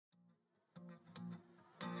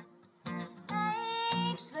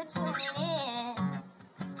Thanks for tuning in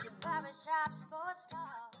to Barbershop Sports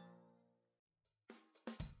Talk.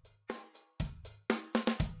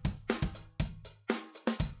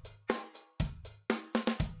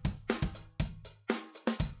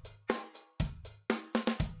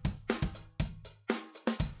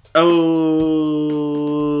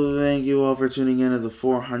 Oh, thank you all for tuning in to the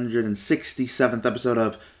 467th episode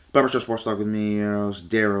of Barbershop Sports Talk with me, your host,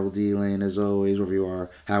 Daryl D. Lane, as always, wherever you are,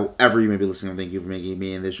 however you may be listening. Thank you for making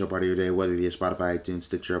me and this show part of your day, whether via Spotify, iTunes,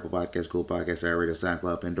 Stitcher, Apple Podcasts, Google Podcasts, iRadio,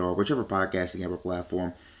 SoundCloud, Pandora, whichever podcasting ever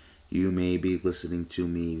platform you may be listening to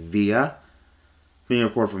me via. Being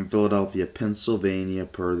recorded from Philadelphia, Pennsylvania,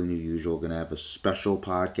 per the new usual. Going to have a special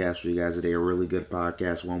podcast for you guys today, a really good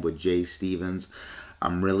podcast, one with Jay Stevens.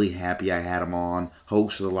 I'm really happy I had him on.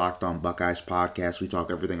 Host of the Locked On Buckeyes podcast. We talk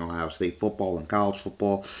everything Ohio State football and college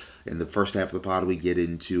football. In the first half of the pod, we get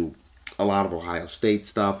into a lot of Ohio State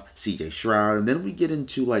stuff, C.J. Stroud, and then we get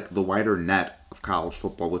into like the wider net of college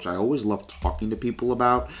football, which I always love talking to people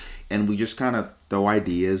about. And we just kind of throw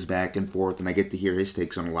ideas back and forth, and I get to hear his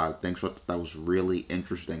takes on a lot of things. So that was really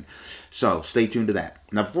interesting. So stay tuned to that.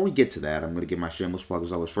 Now, before we get to that, I'm going to give my shameless plug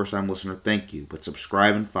as always. First-time listener, thank you. But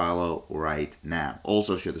subscribe and follow right now.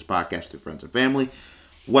 Also, share this podcast to friends and family,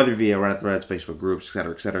 whether via Reddit threads, Facebook groups,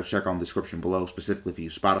 etc., etc. Check on the description below. Specifically, if you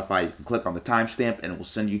use Spotify, you can click on the timestamp, and it will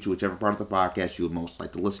send you to whichever part of the podcast you would most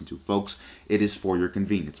like to listen to. Folks, it is for your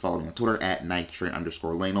convenience. Follow me on Twitter at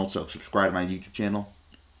 @NightTrain_Lane. Also, subscribe to my YouTube channel.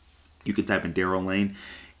 You can type in Daryl Lane,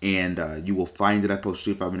 and you will find that I post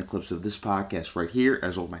 5-minute clips of this podcast right here,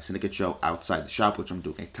 as well as my syndicate show, Outside the Shop, which I'm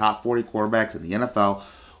doing a top 40 quarterbacks in the NFL.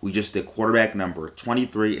 We just did quarterback number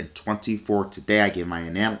 23 and 24 today. I gave my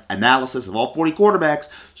analysis of all 40 quarterbacks,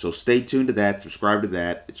 so stay tuned to that. Subscribe to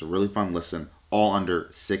that. It's a really fun listen, all under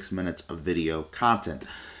 6 minutes of video content.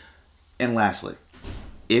 And lastly,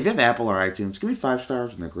 if you have Apple or iTunes, give me 5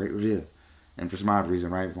 stars and a great review. And for some odd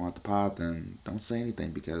reason, right, if you want the pod, then don't say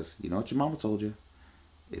anything, because you know what your mama told you.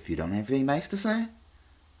 If you don't have anything nice to say,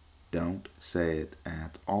 don't say it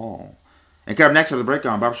at all. And coming up next to the break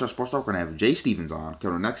on Barbershop Sports Talk, we're going to have Jay Stevens on.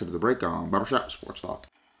 Coming up next to the break on Barbershop Sports Talk.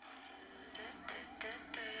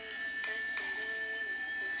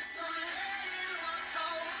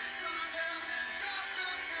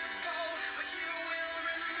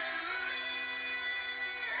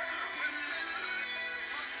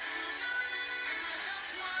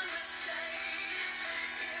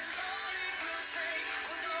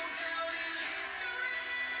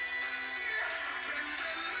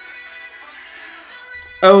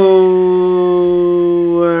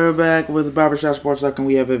 Oh, we're back with Barbershop Sports Talk, and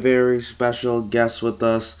we have a very special guest with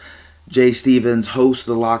us, Jay Stevens, host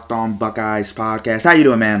of the Locked On Buckeyes podcast. How you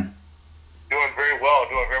doing, man? Doing very well.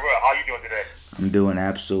 How you doing today? I'm doing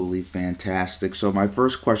absolutely fantastic. So my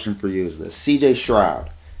first question for you is this. C.J.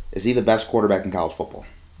 Stroud, is he the best quarterback in college football?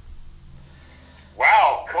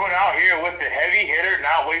 Wow, coming out here with the heavy hitter,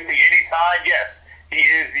 not wasting any time. Yes, he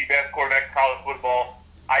is the best quarterback in college football.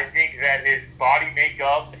 I think that his body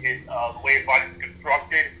makeup, the way his body is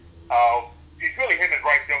constructed, it's really him and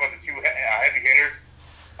Bryce Young are the two heavy hitters.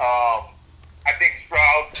 I think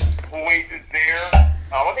Stroud's poise is there.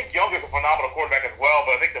 I think Young is a phenomenal quarterback as well,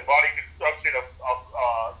 but I think the body construction of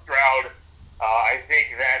Stroud, I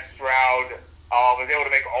think that Stroud is able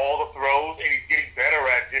to make all the throws, and he's getting better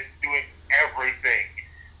at just doing everything.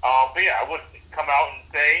 So yeah, I would come out and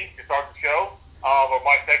say, to start the show, or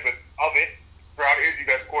my segment of it, Stroud is the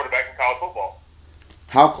best quarterback in college football.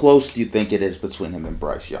 How close do you think it is between him and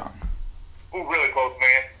Bryce Young? Ooh, really close,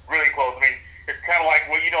 man. Really close. I mean, it's kind of like,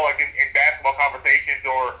 well, like in basketball conversations,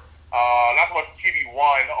 or not so much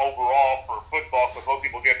QB1 overall for football, because most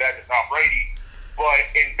people give that to Tom Brady. But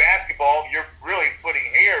in basketball, you're really splitting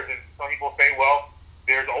hairs, and some people say, well,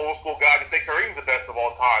 there's old school guys that say Kareem's the best of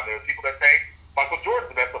all time. There's people that say Michael Jordan's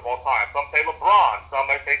the best of all time. Some say LeBron. Some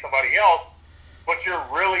might say somebody else. But you're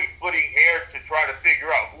really splitting hairs to try to figure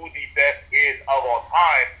out who the best is of all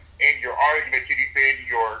time in your argument to defend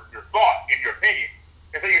your thought, in your opinions.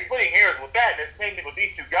 And so you're splitting hairs with that, and the same thing with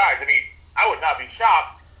these two guys. I mean, I would not be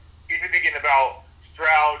shocked if you're thinking about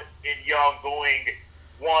Stroud and Young going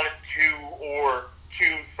 1, 2, or 2,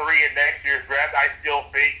 3 in next year's draft. I still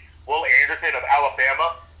think Will Anderson of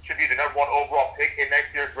Alabama should be the #1 overall pick in next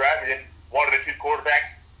year's draft, and then one of the two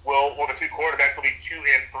quarterbacks will be 2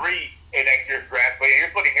 and 3 in next year's draft. But yeah,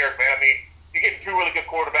 you're splitting hairs, man. I mean, you're getting 2 really good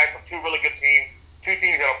quarterbacks from 2 really good teams, 2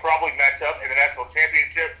 teams that will probably match up in the national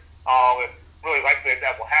championship. It's really likely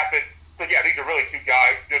that will happen. So yeah, these are really 2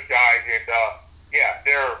 guys, good guys, and yeah,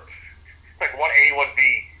 they're it's like 1A,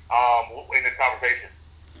 1B in this conversation.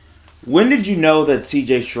 When did you know that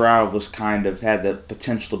C.J. Stroud was kind of had the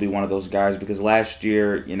potential to be one of those guys? Because last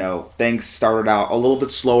year, things started out a little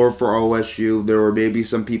bit slower for OSU. There were maybe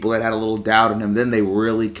some people that had a little doubt in him. Then they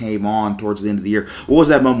really came on towards the end of the year. What was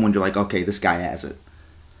that moment when you're like, okay, this guy has it?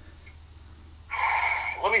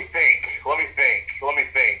 Let me think. Because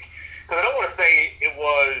I don't want to say it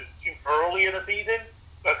was too early in the season.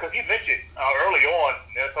 Because you mentioned early on,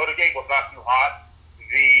 Minnesota game was not too hot.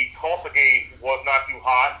 The Tulsa game was not too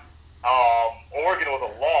hot. Oregon was a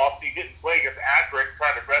loss. He didn't play against Akron,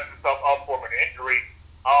 trying to dress himself up for an injury.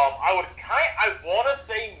 I want to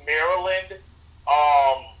say Maryland.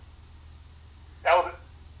 I'm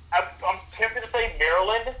tempted to say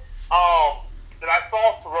Maryland. That I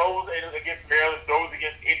saw throws against Maryland, throws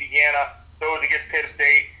against Indiana, throws against Penn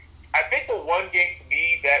State. I think the one game to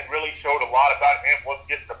me that really showed a lot about him was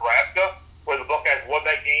against Nebraska, where the Buckeyes won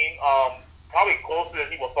that game, probably closer than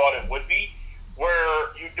people thought it would be,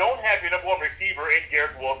 where you don't have your number one receiver in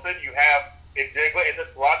Garrett Wilson. You have in Jigba in the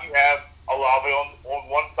slot. You have Olave on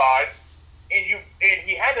one side, and he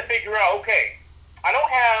had to figure out, okay, I don't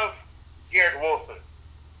have Garrett Wilson.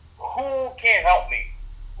 Who can help me?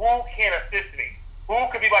 Who can assist me? Who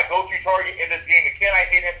could be my go-to target in this game? And can I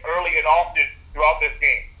hit him early and often throughout this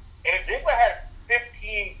game? And Jigba had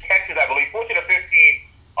 15 catches, I believe, 14 to 15,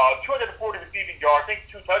 240 receiving yards, I think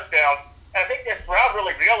 2 touchdowns. And I think that Stroud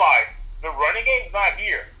really realized the running game's not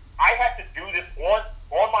here. I have to do this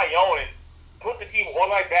on my own and put the team on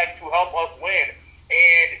my back to help us win.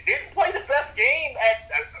 And didn't play the best game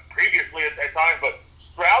previously at times, but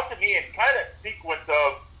Stroud to me in kind of sequence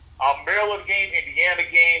of Maryland game, Indiana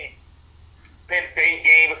game, Penn State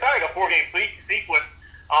game. It was kind of like a 4-game sequence.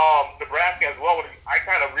 Nebraska as well. When I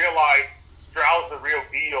kind of realized Stroud's the real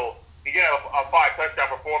deal. He did have a 5-touchdown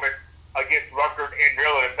performance against Rutgers and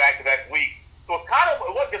Maryland in back-to-back weeks. So it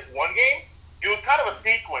wasn't just one game. It was kind of a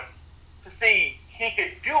sequence to see he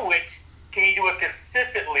could do it. Can he do it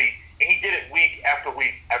consistently? And he did it week after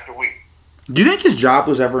week after week. Do you think his job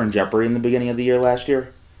was ever in jeopardy in the beginning of the year last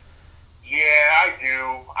year? Yeah, I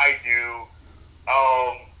do.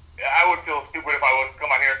 I would feel stupid if I was to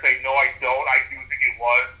come out here and say, no, I don't. I do think it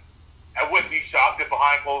was. I wouldn't be shocked if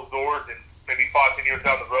behind closed doors and maybe 5-10 years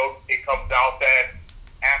down the road, it comes out that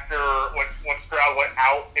after when Stroud went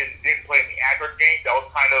out and didn't play in the Akron game, that was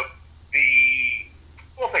kind of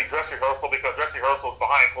we'll say dress rehearsal, because dress rehearsal is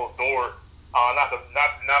behind closed doors, not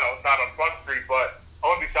on Front Street. But I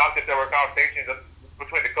wouldn't be shocked if there were conversations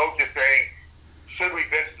between the coaches saying, should we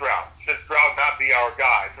bench Stroud? Should Stroud not be our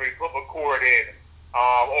guy? Should we put McCord in,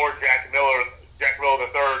 or Jack Miller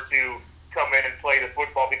III to come in and play the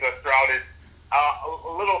football, because Stroud is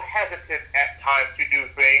a little hesitant at times to do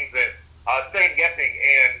things and second guessing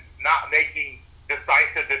and not making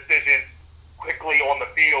decisive decisions quickly on the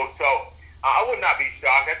field. So I would not be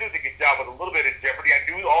shocked. I do think his job was a little bit in jeopardy. I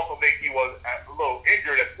do also think he was a little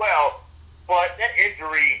injured as well. But that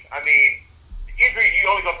injury, you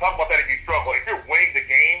only going to talk about that if you struggle. If you're winning the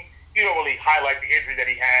game, you don't really highlight the injury that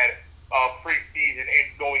he had preseason and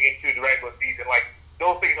going into the regular season. Like,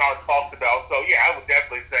 those things aren't talked about. So, yeah, I would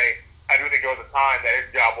definitely say I do think there was a time that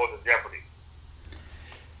his job was in jeopardy.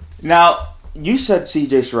 Now, you said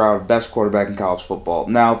C.J. Stroud, best quarterback in college football.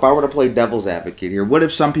 Now, if I were to play devil's advocate here, what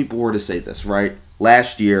if some people were to say this, right?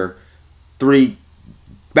 Last year,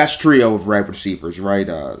 best trio of wide receivers, right?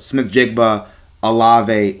 Smith-Jigba,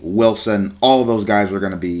 Olave, Wilson, all of those guys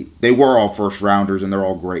they were all first rounders, and they're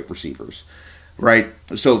all great receivers, right?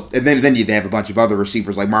 So, and then they have a bunch of other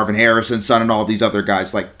receivers like Marvin Harrison, Son, and all these other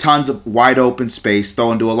guys, like tons of wide open space,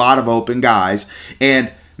 throwing to a lot of open guys,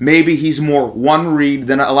 and maybe he's more one read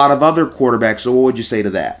than a lot of other quarterbacks. So what would you say to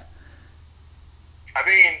that? No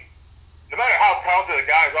matter how talented the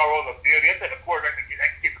guys are on the field, you have to have a quarterback that can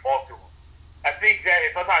get the ball to them. I think that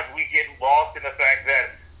sometimes we get lost in the fact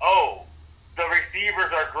that, the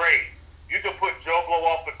receivers are great. You can put Joe Blow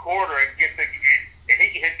off the quarter and and he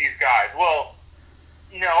can hit these guys. Well,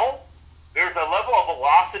 no. There's a level of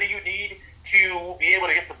velocity you need to be able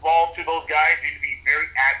to get the ball to those guys. You need to be very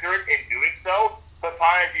accurate in doing so.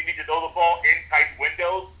 Sometimes you need to throw the ball in tight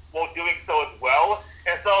windows while doing so as well.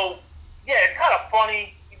 And so, yeah, it's kind of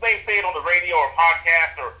funny. You may say it on the radio or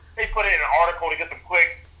podcast, or they put it in an article to get some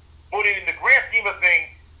clicks. But in the grand scheme of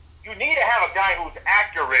things, you need to have a guy who's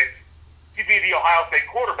accurate to be the Ohio State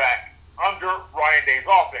quarterback under Ryan Day's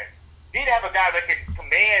offense. You need to have a guy that can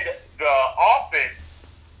command the offense.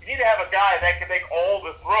 You need to have a guy that can make all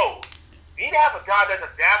the throws. You need to have a guy that's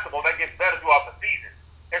adaptable, that gets better throughout the season.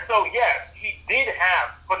 And so, yes, he did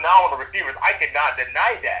have phenomenal receivers. I cannot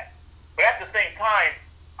deny that. But at the same time,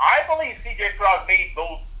 I believe C.J. Stroud made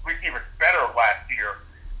those receivers better last year.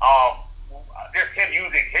 Just him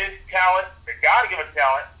using his talent, the God-given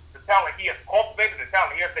talent, the talent he has cultivated, the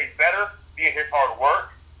talent he has made better via his hard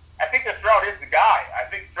work. I think that Stroud is the guy. I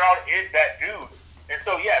think Stroud is that dude. And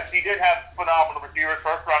so, yes, he did have phenomenal receivers,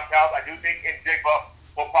 first-round talent. I do think Njigba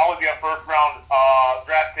will probably be a first-round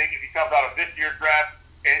draft pick if he comes out of this year's draft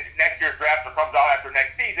and next year's draft or comes out after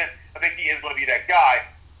next season. I think he is going to be that guy.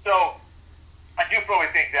 So I do probably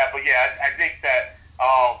think that. But, yeah, I think that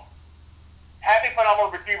having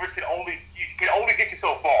phenomenal receivers can only get you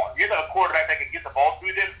so far. You're not a quarterback that can get the ball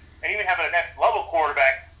to them, and even having a next-level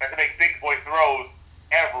quarterback that can make big boy throws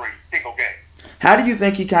every single game. How do you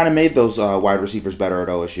think he kind of made those wide receivers better at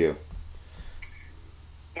OSU?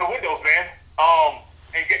 The windows, man.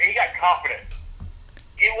 And he got confident.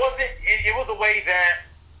 It was a way that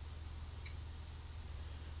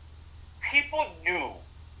people knew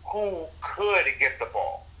who could get the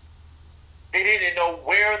ball. They didn't know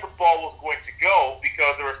where the ball was going to go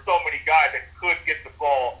because there were so many guys that could get the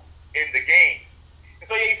ball in the game. And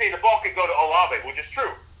so, yeah, you say the ball could go to Olave, which is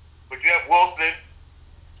true. But you have Wilson,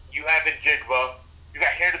 you have Njigba, you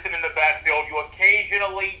got Henderson in the backfield. You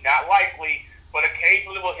occasionally, not likely, but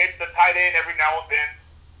occasionally will hit the tight end every now and then.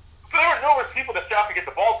 So there are numerous people that Stroud can get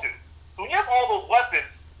the ball to. So when you have all those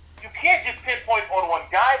weapons, you can't just pinpoint on one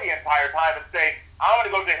guy the entire time and say, I'm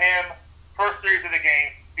going to go to him first series of the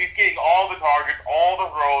game. He's getting all the targets, all the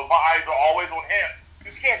throws. My eyes are always on him.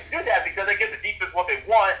 You can't do that because they give the defense what they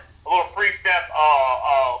want, a little pre-snap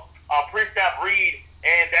read,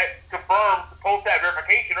 and that confirms post-snap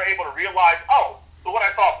verification. Are able to realize, oh, so what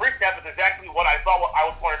I saw pre-snap is exactly what I thought I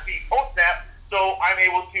was going to see post-snap, so I'm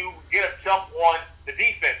able to get a jump on the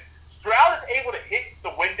defense. Stroud is able to hit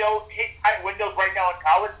tight windows right now in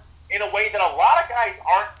college in a way that a lot of guys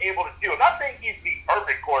aren't able to do. I'm not saying he's the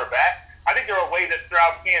perfect quarterback. I think there are ways that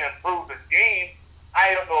Stroud can improve his game.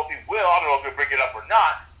 I don't know if he will. I don't know if he'll bring it up or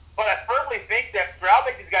not. But I firmly think that Stroud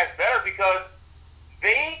makes these guys better because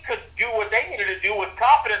they could do what they needed to do with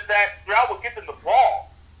confidence that Stroud would get them the ball.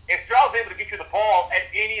 And Stroud's able to get you the ball at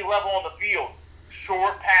any level on the field.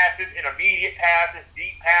 Short passes, intermediate passes,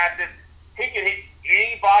 deep passes. He can hit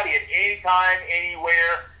anybody at any time,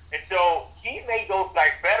 anywhere. And so he made those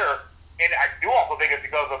guys better. And I do also think it's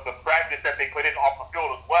because of the practice that they put in off the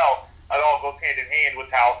field as well. It all goes hand in hand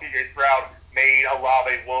with how C.J. Stroud made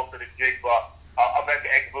Olave, Wilson, and Njigba, Emeka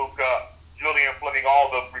Egbuka, Julian Fleming,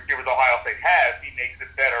 all the receivers Ohio State has. He makes it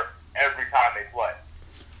better every time they play.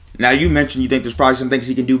 Now, you mentioned you think there's probably some things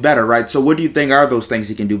he can do better, right? So what do you think are those things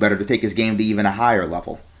he can do better to take his game to even a higher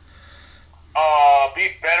level? Be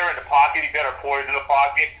better in the pocket, be better poised in the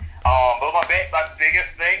pocket. But my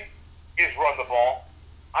biggest thing is run the ball.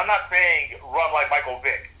 I'm not saying run like Michael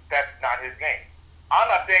Vick. That's not his game. I'm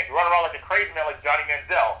not saying run around like a crazy man like Johnny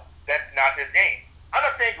Manziel. That's not his game. I'm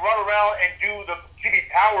not saying run around and do the QB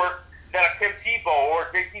powers that a Tim Tebow or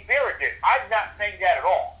J.T. Barrett did. I'm not saying that at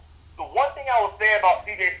all. The one thing I will say about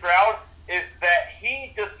C.J. Stroud is that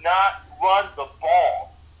he does not run the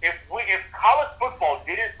ball. If college football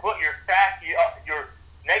didn't put your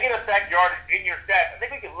negative sack yardage in your stats, I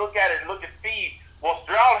think we can look at it and look and see, well,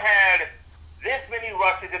 Stroud had this many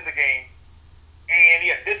rushes in the game, and he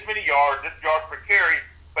had this many yards, this yards per carry.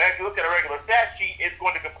 But if you look at a regular stat sheet, it's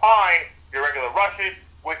going to combine your regular rushes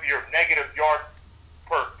with your negative yards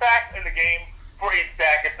per sack in the game for each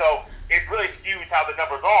sack. And so it really skews how the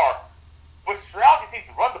numbers are. But Stroud just needs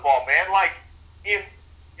to run the ball, man. Like, if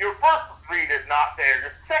your first read is not there,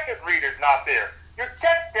 your second read is not there, your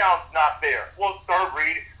check down's not there. Well, third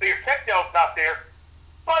read, so your check down's not there.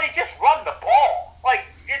 Buddy, just run the ball. Like,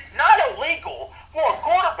 it's not illegal for a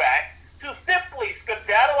quarterback to simply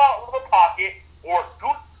skedaddle out of the pocket or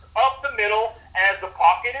scoot up the middle as the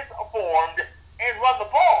pocket is formed and run the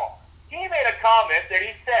ball. He made a comment that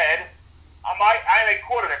he said, I'm a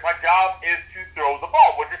quarterback. My job is to throw the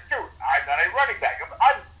ball, which is true. I'm not a running back.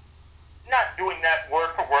 I'm not doing that word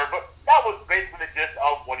for word, but that was basically the gist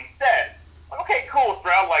of what he said. Okay, cool,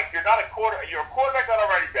 Stroud. Like, you're a quarterback, not a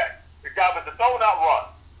running back. Your job is to throw, not run.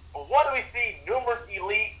 But what do we see numerous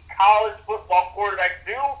elite college football quarterbacks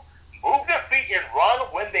do? Move their feet and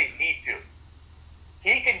run when they need to.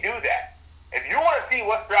 He can do that. If you want to see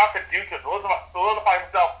what Stroud can do to solidify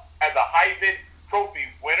himself as a Heisman Trophy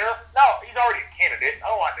winner, now he's already a candidate. I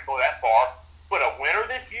don't want to go that far. But a winner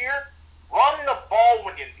this year, run the ball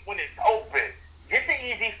when it's open. Get the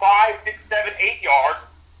easy 5, 6, 7, 8 yards.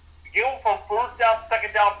 Get them from first down,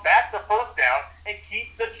 second down, back to first down, and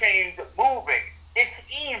keep the chains moving. It's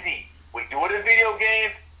easy. We do it in video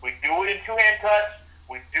games. We do it in two-hand touch.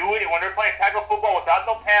 We do it when they're playing tackle football without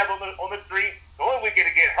no pads on the street. The only way we get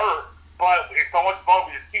to get hurt, but it's so much fun.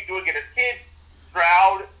 We just keep doing it as kids.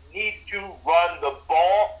 Stroud needs to run the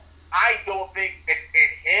ball. I don't think it's in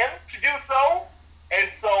him to do so. And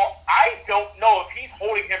so I don't know if he's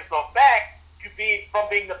holding himself back from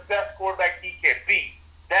being the best quarterback he can be.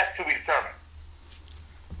 That's to be determined.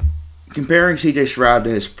 Comparing C.J. Stroud to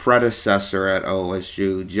his predecessor at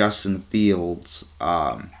OSU, Justin Fields,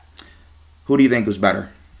 who do you think was better?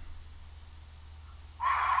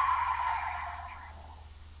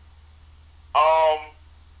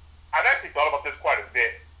 I've actually thought about this quite a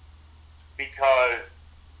bit because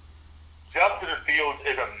Justin Fields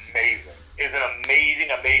is amazing. Is an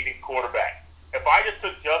amazing quarterback. If I just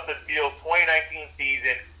took Justin Fields' 2019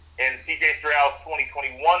 season and C.J. Stroud's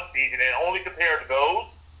 2021 season and only compared those,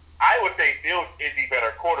 I would say Fields is the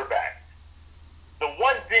better quarterback. The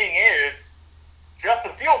one thing is,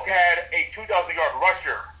 Justin Fields had a 2,000-yard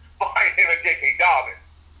rusher behind him and J.K. Dobbins.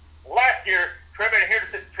 Last year, Trevion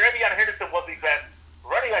Henderson was the best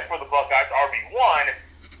running back for the Buckeyes, RB1.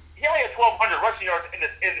 He only had 1,200 rushing yards in the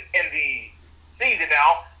season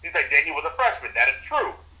now. He's like, he was a freshman. That is true.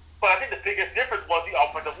 But I think the biggest difference was the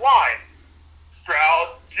offensive line.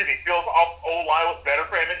 Fields' O-line was better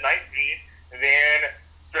for him in 19 than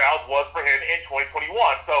Stroud's was for him in 2021.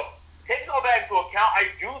 So, taking all that into account, I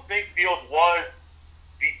do think Fields was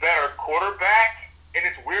the better quarterback. And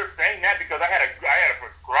it's weird saying that because I had a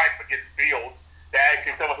gripe against Fields that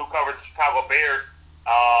actually someone who covers the Chicago Bears,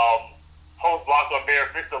 host Locked on Bears,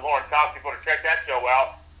 Mr. Lauren Cox, if you want to check that show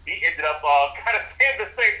out, he ended up kind of saying the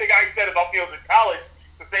same thing I said about Fields in college,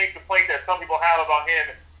 the same complaint that some people have about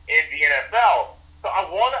him in the NFL. So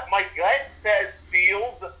my gut says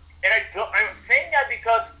Fields, and I'm saying that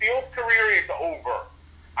because Fields' career is over.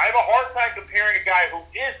 I have a hard time comparing a guy who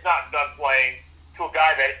is not done playing to a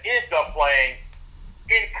guy that is done playing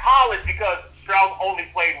in college because Stroud only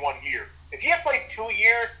played 1 year. If he had played 2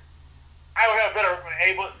 years, I would have a better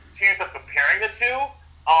chance of comparing the two.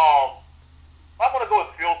 I'm going to go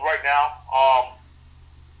with Fields right now.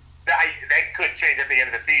 That could change at the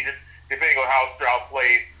end of the season, depending on how Stroud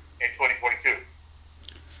plays in 2022.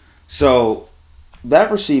 So,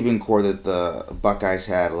 that receiving core that the Buckeyes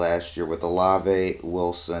had last year with Olave,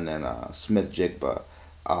 Wilson, and Smith-Jigba,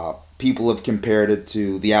 people have compared it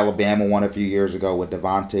to the Alabama one a few years ago with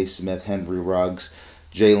Devontae Smith, Henry Ruggs,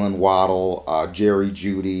 Jalen Waddle, Jerry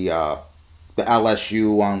Jeudy, the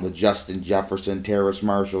LSU one with Justin Jefferson, Terrace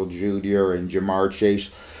Marshall Jr., and Jamar Chase.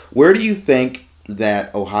 Where do you think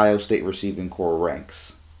that Ohio State receiving core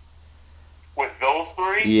ranks? With those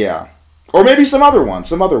three? Yeah. Or maybe some of the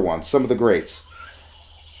greats.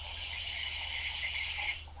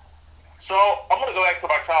 So, I'm going to go back to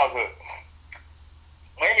my childhood.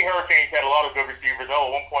 Miami Hurricanes had a lot of good receivers. At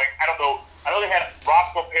one point, I know they had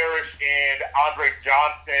Roscoe Parrish and Andre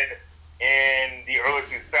Johnson in the early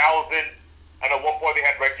 2000s. I know at one point they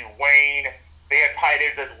had Reggie Wayne. They had tight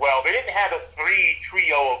ends as well. They didn't have a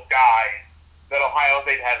trio of guys that Ohio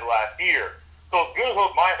State had last year. So as good as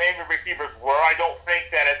those Miami receivers were, I don't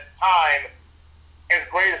think that at the time, as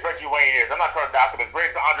great as Reggie Wayne is, I'm not trying to knock him, as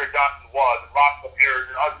great as Andre Johnson was, and Roscoe Parrish,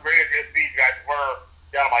 and as great as these guys were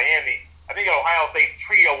down in Miami, I think Ohio State's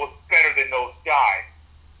trio was better than those guys.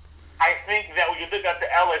 I think that when you look at the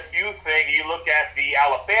LSU thing, you look at the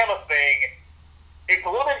Alabama thing, it's a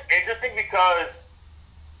little bit interesting because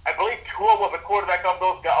I believe Tua was a quarterback of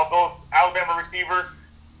those Alabama receivers.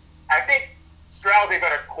 I think Stroud's a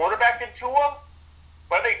better quarterback than Tua,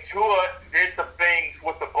 but I think Tua did some things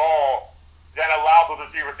with the ball that allowed those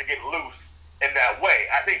receivers to get loose in that way.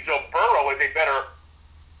 I think Joe Burrow is a better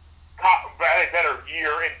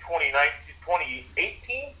year in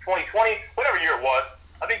 2018, 2020, whatever year it was.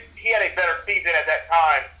 I think he had a better season at that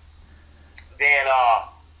time than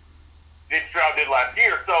Stroud did last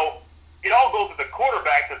year. So it all goes to the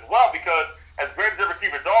quarterbacks as well because as great as the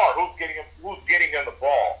receivers are, who's getting them the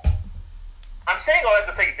ball? I'm saying all that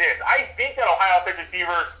to say this. I think that Ohio State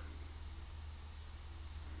receivers,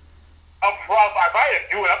 if I had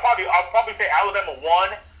to do it, I'll probably say Alabama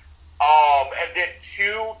 1, and then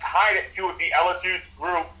 2, tied at 2 with the LSU's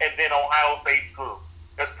group, and then Ohio State's group.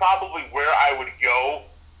 That's probably where I would go.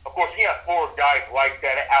 Of course, you have 4 guys like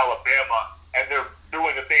that at Alabama, and they're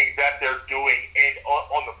doing the things that they're doing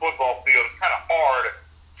on the football field. It's kind of hard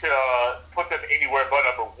to put them anywhere but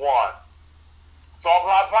number 1. So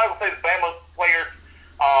I'll probably say the Bama players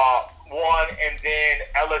 1, and then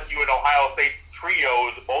LSU and Ohio State's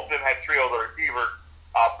trios. Both of them had trios of receivers.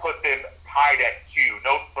 Put them tied at 2.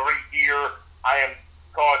 No 3 here. I am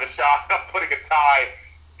calling the shots. I'm putting a tie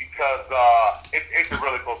because it's a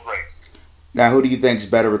really close race. Now, who do you think is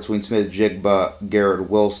better between Smith-Jigba, Garrett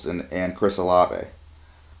Wilson, and Chris Olave?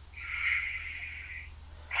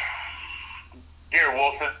 Garrett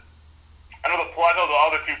Wilson. I know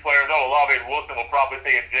the other 2 players, Olave and Wilson, will probably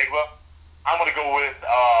say Jigba. I'm going to go with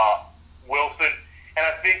Wilson. And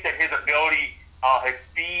I think that his ability, his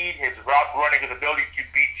speed, his routes running, his ability to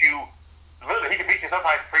beat you, really, he can beat you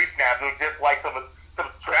sometimes pre-snap, just like some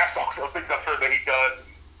trash talks and things I'm sure that he does.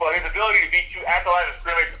 But his ability to beat you at the line of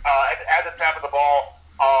scrimmage, at the snap of the ball,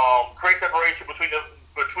 create separation between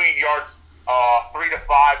yards 3 to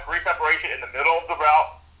 5, create separation in the middle of the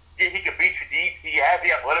route. He can beat you deep. He has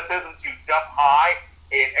the athleticism to jump high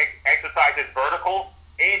and exercise his vertical,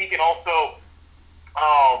 and he can also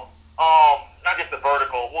not just the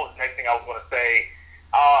vertical. What was the next thing I was going to say?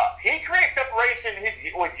 He creates separation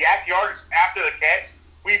with yak yardage after the catch.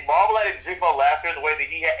 We marveled at Njigba last year the way that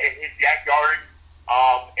he had his yak yardage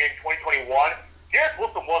in 2021. Garrett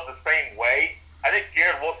Wilson was the same way. I think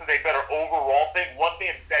Garrett Wilson's a better overall thing. One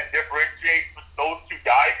thing that differentiates those two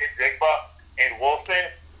guys, Njigba and Wilson,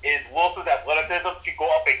 is Wilson's athleticism to go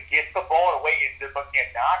up and get the ball in a way Njigba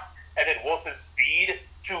cannot, and then Wilson's speed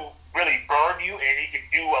to really burn you, and he can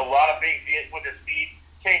do a lot of things with his speed,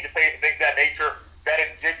 change the pace, and things of that nature that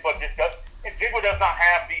Njigba just does. And Njigba does not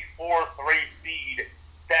have the 4.3 speed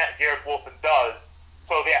that Garrett Wilson does.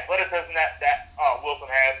 So the athleticism that Wilson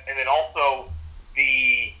has, and then also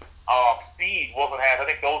the speed Wilson has, I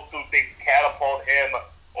think those two things catapult him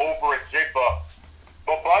over Njigba.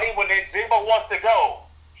 But buddy, when Njigba wants to go,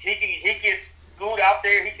 he can scoot out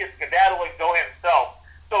there, he can skedaddle and go himself.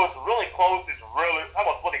 So it's really close. It's really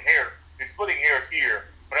almost splitting hairs. It's splitting hairs here.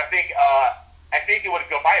 But I think it would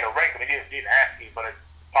go by to rank him. He didn't ask me, but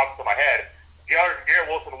it's popped to my head. Garrett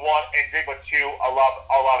Wilson 1 and Njigba 2,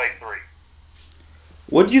 Olave 3.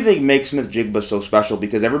 What do you think makes Smith-Njigba so special?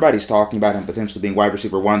 Because everybody's talking about him potentially being wide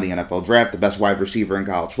receiver 1 in the NFL draft, the best wide receiver in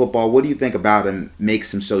college football. What do you think about him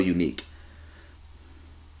makes him so unique?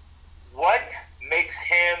 What makes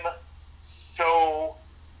him so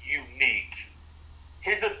unique?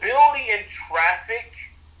 His ability in traffic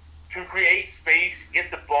to create space,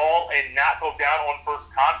 get the ball, and not go down on first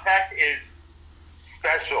contact is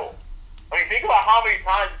special. I mean, think about how many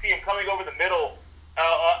times you see him coming over the middle,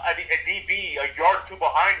 a DB, a yard or two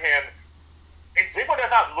behind him, and Njigba does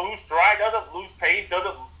not lose stride, doesn't lose pace,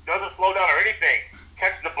 doesn't slow down or anything.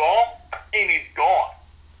 Catches the ball, and he's gone.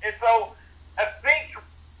 And so, I think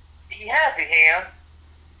he has the hands,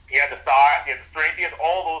 he has the size, he has the strength, he has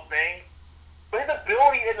all those things. But his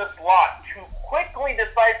ability in the slot to quickly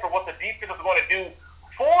decipher what the defense is going to do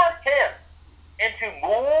for him and to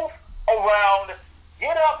move around,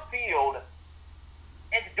 get upfield,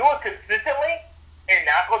 and to do it consistently and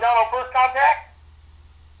not go down on first contact,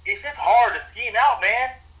 it's just hard to scheme out,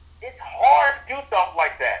 man. It's hard to do stuff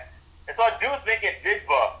like that. And so I do think in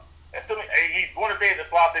Njigba, assuming he's going to be in the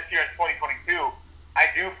slot this year in 2022, I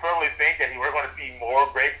do firmly think that we're going to see more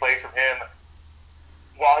great plays from him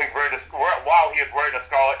while he is wearing the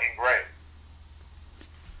scarlet and gray.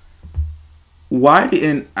 Why?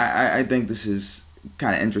 And I think this is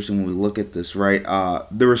kind of interesting when we look at this, right?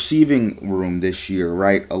 The receiving room this year,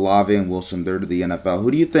 right? Olave and Wilson, they're to the NFL.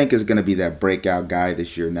 Who do you think is going to be that breakout guy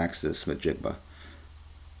this year next to Smith-Njigba?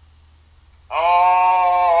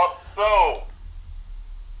 So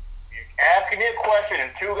you're asking me a question,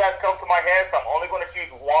 and two guys come to my head, so I'm only going to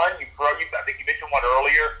choose one. I think you mentioned one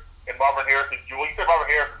earlier, in Marvin Harrison Jr. You said Marvin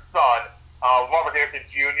Harrison's son, Marvin Harrison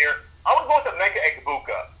Jr. I'm going to go with Emeka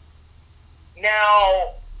Egbuka.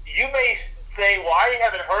 Now, you may say, well, I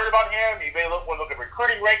haven't heard about him. You may look at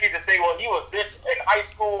recruiting rankings and say, well, he was this in high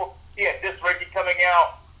school. He had this ranking coming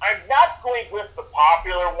out. I'm not going with the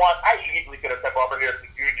popular one. I easily could have said Marvin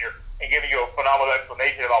Harrison Jr. and given you a phenomenal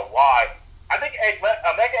explanation about why. I think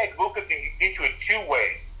Emeka Egbuka can get you in two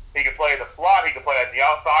ways. He can play in the slot. He can play at the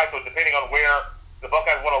outside. So depending on where the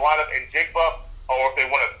Buckeyes want to line up in Njigba, or if they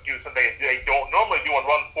want to do something they don't normally do and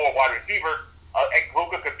run 4 wide receivers,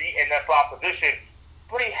 Egbuka could be in that slot position.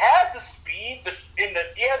 But he has the speed.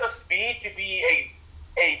 He has the speed to be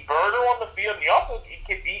a burner on the field, and he also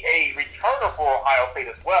can be a returner for Ohio State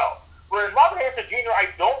as well. Whereas Marvin Harrison Jr.,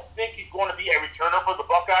 I don't think he's going to be a returner for the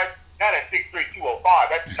Buckeyes. Not at 6'3", 205.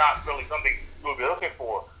 That's not really something we'll be looking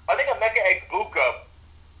for. I think Emeka Egbuka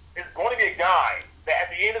is going to be a guy that at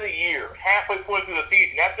the end of the year, halfway point through the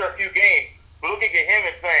season, after a few games, we're looking at him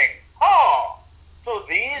and saying, so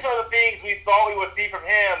these are the things we thought we would see from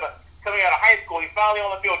him coming out of high school. He's finally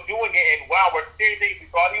on the field doing it, and wow, we're seeing things we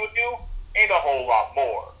thought he would do, and a whole lot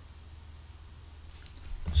more.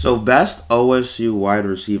 So best OSU wide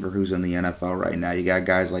receiver who's in the NFL right now. You got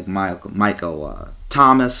guys like Michael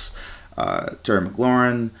Thomas, Terry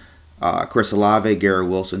McLaurin, Chris Olave, Garrett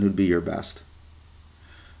Wilson. Who'd be your best?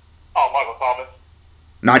 Michael Thomas.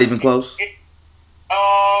 Not even close?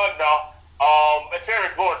 No. Terry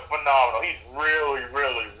McLaurin's phenomenal. He's really,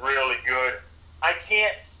 really, really good. I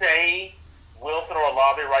can't say Wilson or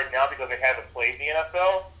Olave right now because they haven't played in the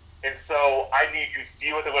NFL. And so I need to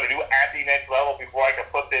see what they're going to do at the next level before I can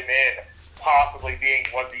put them in possibly being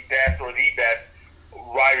one of the best or the best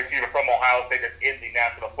wide receiver from Ohio State that's in the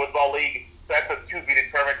National Football League. So that's a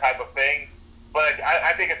to-be-determined type of thing. But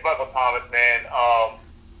I think it's Michael Thomas, man.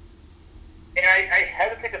 And I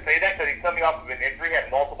hesitate to say that because he's coming off of an injury,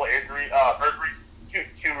 had multiple surgeries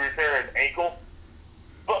to repair his ankle.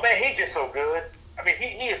 But, man, he's just so good. I mean,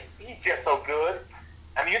 he's just so good.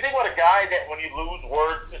 I mean, you think about a guy that when you lose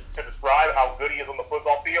words to describe how good he is on the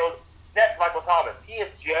football field, that's Michael Thomas. He is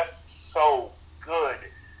just so good.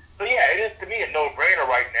 So, yeah, it is to me a no-brainer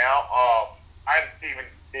right now. I'm even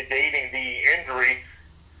debating the injury.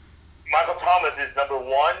 Michael Thomas is number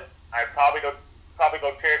one. I'd probably go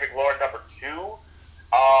Terry McLaurin number two.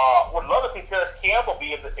 Would love to see Paris Campbell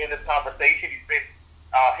be in this conversation. He's been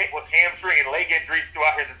hit with hamstring and leg injuries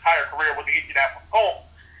throughout his entire career with the Indianapolis Colts.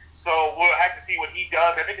 So we'll have to see what he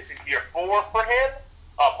does. I think this is year 4 for him.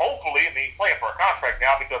 Hopefully, I mean, he's playing for a contract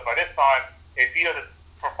now because by this time, if he doesn't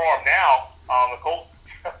perform now, the Colts,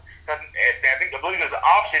 I believe there's an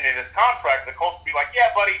option in his contract. The Colts will be like,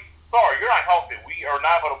 yeah, buddy, sorry, you're not healthy. We are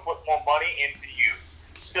not going to put more money into you.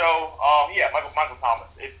 So, yeah, Michael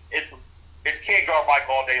Thomas. It's can't guard Mike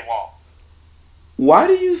all day long. Why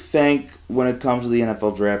do you think when it comes to the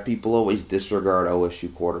NFL draft, people always disregard OSU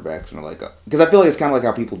quarterbacks and are like, because I feel like it's kind of like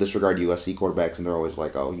how people disregard USC quarterbacks and they're always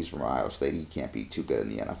like, oh, he's from Ohio State, he can't be too good in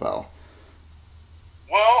the NFL.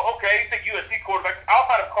 Well, okay, you said USC quarterbacks.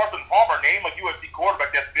 Outside of Carson Palmer, name a USC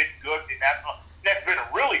quarterback that's been good in that's been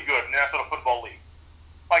really good in the National Football League.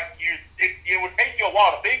 Like, it would take you a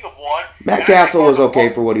while to think of one. Matt Castle was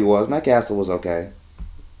okay for what he was. Matt Castle was okay.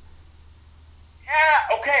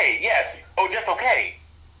 Yeah, okay, yes. Oh, just okay.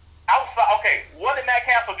 Outside, okay, what did Matt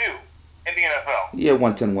Castle do in the NFL? Yeah,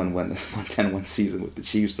 110-win season with the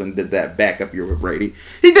Chiefs and did that backup year with Brady.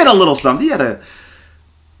 He did a little something.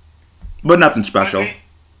 But nothing special.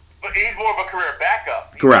 But he's more of a career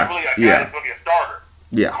backup. He's Correct. Not really a guy Yeah. that's going to be a starter.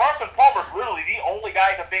 Yeah. Carson Palmer's literally the only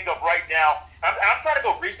guy I can think of right now. I'm trying to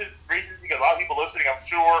go recency because a lot of people listening, I'm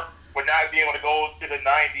sure, would not be able to go to the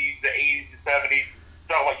 90s, the 80s, the 70s,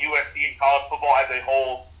 talk about USC and college football as a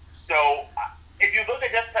whole. So if you look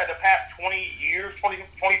at just the past 20 years,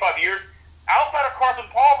 25 years, outside of Carson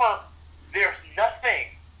Palmer, there's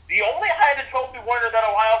nothing. The only Heisman Trophy winner that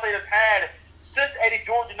Ohio State has had since Eddie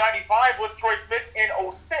George in 95 was Troy Smith in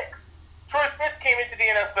 06. Troy Smith came into the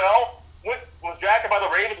NFL, was drafted by the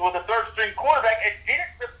Ravens, was a third-string quarterback, and didn't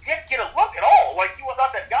get a look at all. Like, he was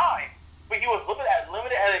not that guy. But he was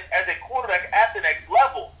limited as a quarterback at the next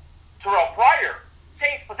level. Terrell Pryor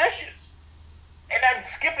changed positions. And I'm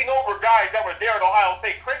skipping over guys that were there at Ohio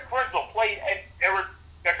State. Craig Krenzel played and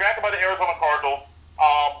got drafted by the Arizona Cardinals,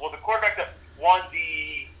 was a quarterback that led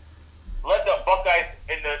the Buckeyes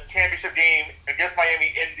in the championship game against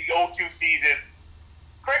Miami in the 02 season.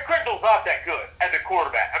 Craig Krenzel's not that good as a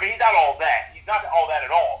quarterback. I mean, he's not all that. He's not all that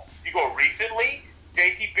at all. You go recently,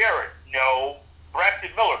 J.T. Barrett, no.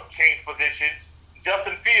 Braxton Miller, changed positions.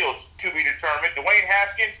 Justin Fields, to be determined. Dwayne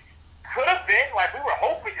Haskins could have been, like, we were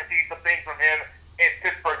hoping to see some things from him in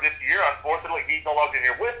Pittsburgh this year. Unfortunately, he's no longer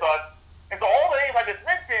here with us. And so all the names I just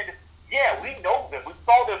mentioned, yeah, we know them. We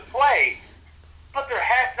saw them play. But there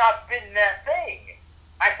has not been that thing.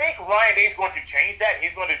 I think Ryan Day's going to change that.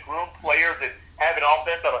 He's going to groom players that have an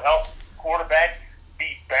offense that will help quarterbacks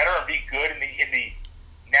be better and be good in the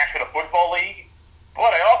National Football League.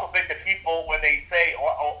 But I also think that people, when they say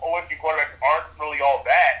OSU quarterbacks aren't really all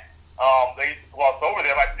that, they gloss over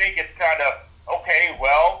them. I think it's kind of, okay,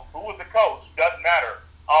 well, who was the coach? Doesn't matter.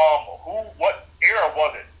 What era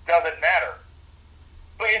was it? Doesn't matter.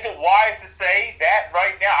 But is it wise to say that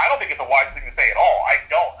right now? I don't think it's a wise thing to say at all. I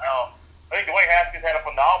don't. I think Dwayne Haskins had a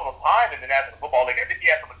phenomenal time in the National Football League. I think he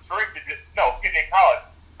had some maturing to do. In college.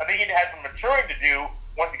 I think he had some maturing to do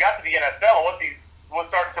once he got to the NFL. And once he was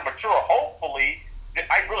starting to mature, hopefully,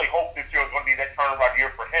 I really hope this year is going to be that turnaround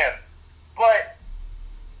year for him. But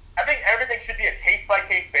I think everything should be a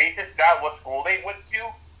case-by-case basis, not what school they went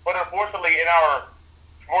to. But unfortunately, in our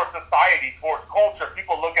sports society, sports culture,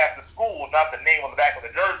 people look at the school, not the name on the back of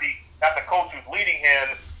the jersey, not the coach who's leading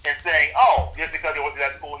him, and saying, oh, just because he went to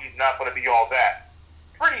that school, he's not going to be all that.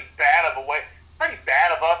 Pretty bad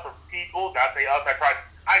of us or people, not say us,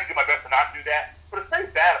 I do my best to not do that, but it's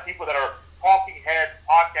pretty bad of people that are talking heads,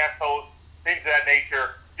 podcast hosts, things of that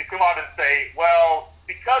nature, to come out and say, well,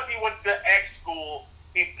 because he went to X school,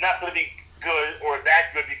 he's not going to be good or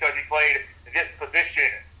that good because he played this position.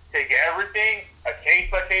 Take everything, a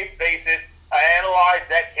case-by-case basis, analyze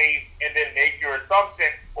that case, and then make your assumption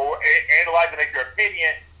or analyze and make your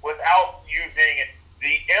opinion without using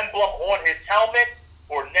the emblem on his helmet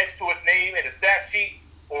or next to his name in the stat sheet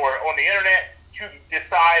or on the internet to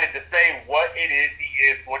decide and to say what it is he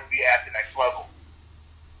is going to be at the next level.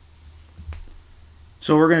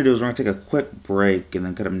 So what we're going to do is we're going to take a quick break, and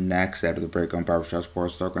then cut up next after the break on Barbershop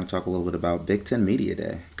Sports Talk. We're going to talk a little bit about Big Ten Media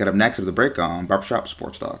Day. Cut up next after the break on Barbershop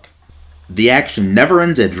Sports Talk. The action never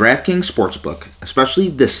ends at DraftKings Sportsbook, especially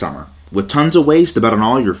this summer. With tons of ways to bet on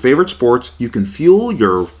all your favorite sports, you can fuel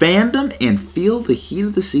your fandom and feel the heat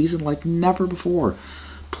of the season like never before.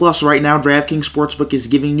 Plus, right now, DraftKings Sportsbook is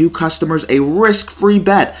giving new customers a risk-free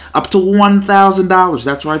bet up to $1,000.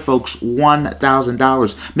 That's right, folks,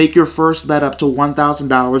 $1,000. Make your first bet up to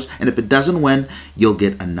 $1,000, and if it doesn't win, you'll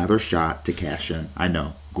get another shot to cash in. I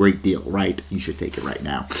know. Great deal, right? You should take it right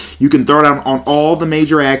now. You can throw it out on all the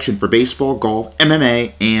major action for baseball, golf,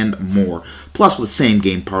 MMA, and more. Plus, with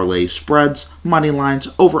same-game parlays, spreads, money lines,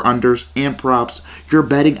 over-unders, and props, your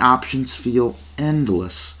betting options feel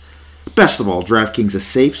endless. Best of all, DraftKings is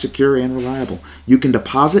safe, secure, and reliable. You can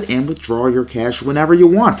deposit and withdraw your cash whenever you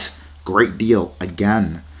want. Great deal,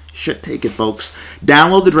 again. Should take it, folks.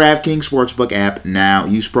 Download the DraftKings Sportsbook app now.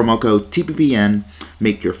 Use promo code TPPN.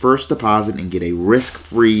 Make your first deposit and get a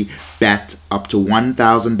risk-free bet up to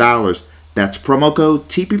 $1,000. That's promo code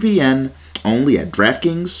TPPN only at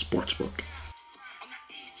DraftKings Sportsbook.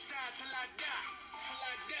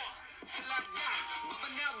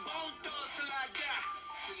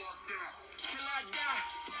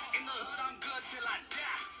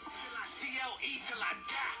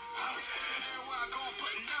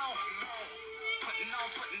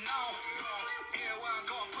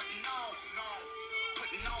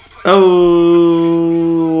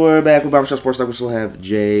 Oh, we're back with Barbershop Sports Talk. We still have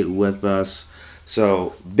Jay with us.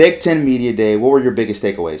 So, Big Ten Media Day, what were your biggest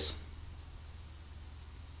takeaways?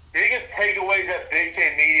 Biggest takeaways at Big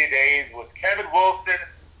Ten Media Days was Kevin Wilson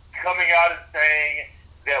coming out and saying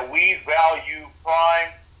that we value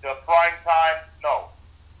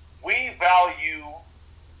we value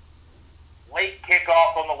late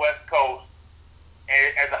kickoffs on the West Coast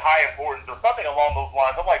as a high importance or something along those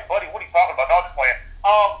lines. I'm like, buddy, what are you talking about? No, I'm just playing.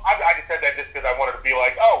 I just said that just because I wanted to be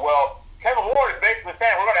like, oh, well, Kevin Warren is basically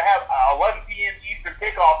saying we're going to have 11 p.m. Eastern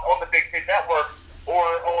kickoffs on the Big Ten Network or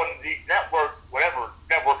on these networks, whatever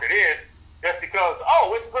network it is, just because,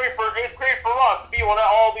 it's great for us to be on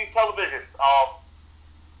all these televisions. I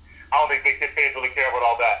don't think Big Ten fans really care about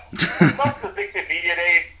all that. When it comes to the Big Ten Media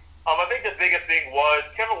Days, I think the biggest thing was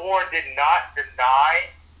Kevin Warren did not deny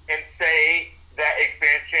and say that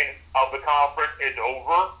expansion of the conference is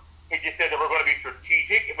over. He just said that we're going to be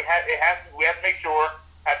strategic. We have to make sure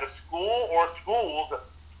at the school or schools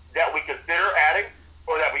that we consider adding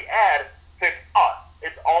or that we add fits us.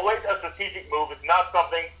 It's always a strategic move. It's not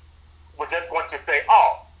something we're just going to say,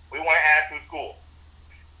 we want to add 2 schools.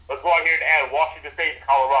 Let's go out here and add Washington State and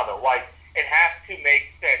Colorado. Like, it has to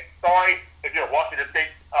make sense. Sorry if you're a Washington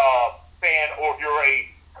State fan or if you're a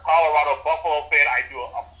Colorado Buffalo fan. I do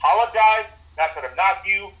apologize. Not trying to knock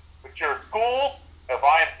you, but your schools, if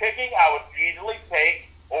I am picking, I would easily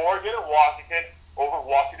take Oregon and Washington over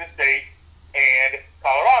Washington State and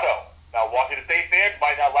Colorado. Now, Washington State fans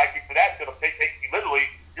might not like me for that because it'll take literally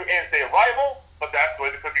your in-state rival, but that's the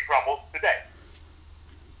way the cookie crumbles today.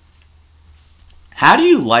 How do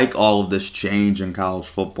you like all of this change in college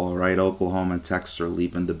football, right? Oklahoma and Texas are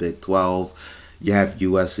leaving the Big 12. You have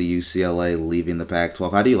USC, UCLA leaving the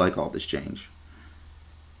Pac-12. How do you like all this change?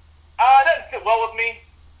 It doesn't sit well with me,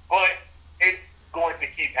 but it's going to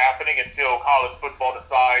keep happening until college football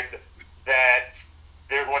decides that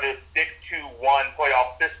they're going to stick to one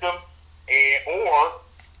playoff system, or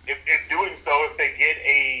if in doing so, if they get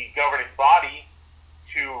a governing body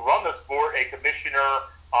to run the sport, a commissioner,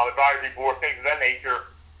 advisory board, things of that nature,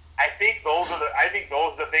 I think those are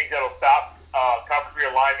the things that'll stop conference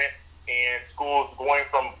realignment and schools going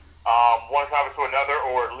from one conference to another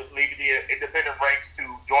or leaving the independent ranks to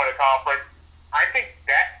join a conference. I think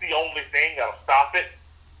that's the only thing that'll stop it.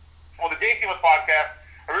 On the JC podcast,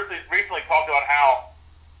 I recently talked about how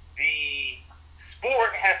the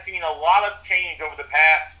sport has seen a lot of change over the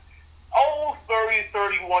past 30,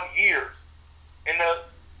 31 years. In the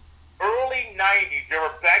early 90s, there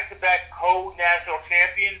were back-to-back co-national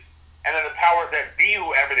champions, and then the powers that be,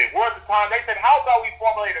 whoever they were at the time, they said, how about we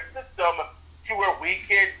formulate a system to where we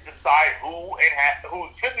can decide who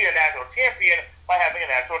should be a national champion by having a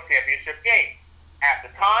national championship game. At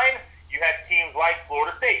the time, you had teams like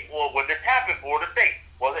Florida State. Well, when this happened, Florida State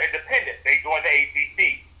was independent. They joined the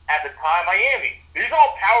ACC. At the time, Miami. These are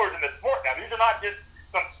all powers in the sport now. These are not just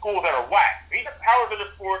some schools that are whack. These are powers in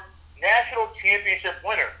the sport, national championship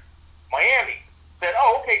winners. Miami said,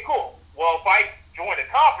 okay, cool. Well, if I join the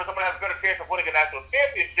conference, I'm going to have a better chance of winning a national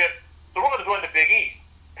championship. So we're going to join the Big East.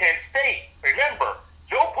 Penn State, remember,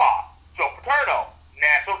 Joe Paterno,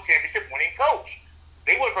 national championship winning coach.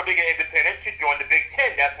 They went from being an independent to join the Big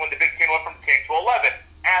Ten. That's when the Big Ten went from 10 to 11.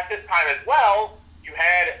 At this time as well, you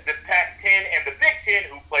had the Pac-10 and the Big Ten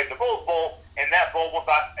who played the Rose Bowl, and that bowl was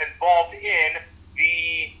not involved in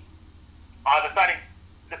the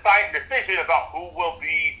deciding decision about who will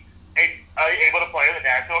be able to play in the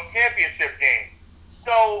national championship game.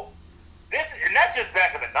 So and that's just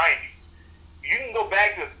back in the 90s. You can go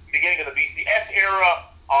back to the beginning of the BCS era,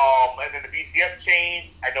 and then the BCS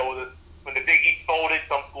changed. I know that when the Big East folded,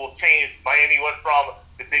 some schools changed. Miami went from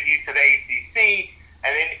the Big East to the ACC,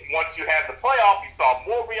 and then once you had the playoff, you saw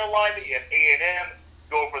more realignment. You had A&M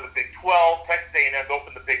go for the Big 12, Texas A&M go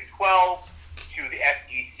from the Big 12 to the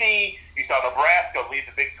SEC. You saw Nebraska leave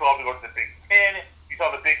the Big 12 to go to the Big 10. You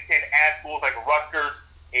saw the Big 10 add schools like Rutgers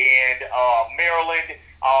and Maryland.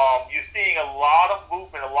 You're seeing a lot of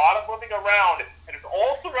movement, a lot of moving around, and it's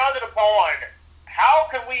all surrounded upon how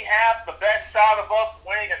can we have the best shot of us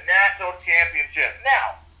winning a national championship.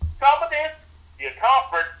 Now, some of this, the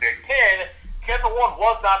conference, Big 10, Kevin Warren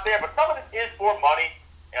was not there, but some of this is for money.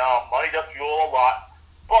 Money does fuel a lot,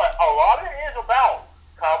 but a lot of it is about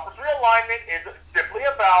conference realignment. Is simply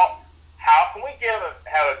about how can we have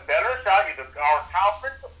a better shot, either our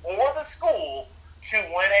conference or the school, to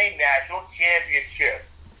win a national championship.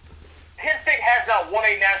 Penn State has not won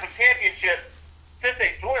a national championship since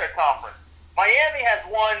they joined a conference. Miami has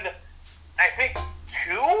won, I think,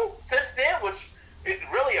 2 since then, which is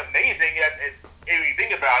really amazing if you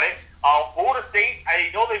think about it. Florida State,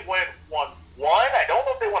 I know they won one. I don't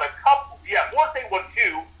know if they won a couple. Yeah, Florida State won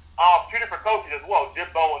 2. 2 different coaches as well, Jim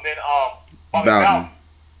Bowe and then Bobby Bowden.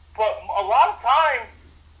 But a lot of times,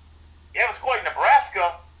 you have a school like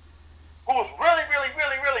Nebraska, who was really, really,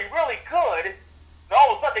 really, really, really good, and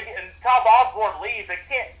all of a sudden, and Tom Osborne leaves, they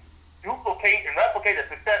can't duplicate and replicate the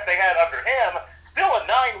success they had under him. Still a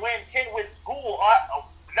 9-win, 10-win school,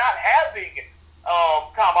 not having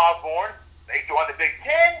Tom Osborne. They joined the Big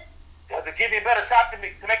Ten. Does it give you a better shot to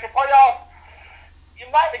make the playoff?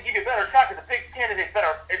 It might give you a better shot because the Big Ten is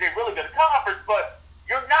a really good conference, but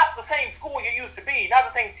you're not the same school you used to be,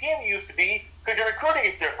 not the same team you used to be, because your recruiting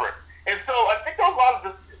is different. And so I think there's a lot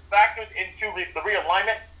of factors into the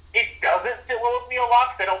realignment. It doesn't sit well with me a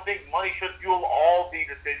lot because I don't think money should fuel all the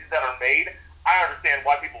decisions that are made. I understand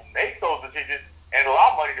why people make those decisions and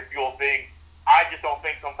allow money to fuel things. I just don't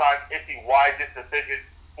think sometimes it's the wisest decision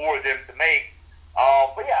for them to make.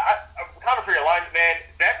 But yeah, conference realignment, man,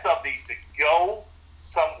 that stuff needs to go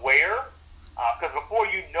somewhere, because before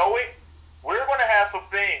you know it, we're going to have some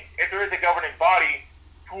things, if there is a governing body,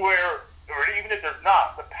 where, or even if there's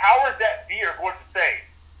not, the powers that be are going to say,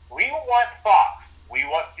 we want Fox, we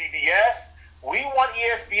want CBS, we want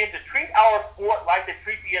ESPN to treat our sport like they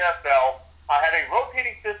treat the NFL, have a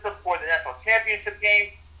rotating system for the national championship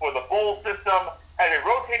game, for the bowl system, have a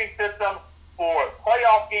rotating system for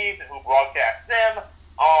playoff games and who broadcasts them,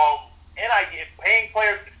 and paying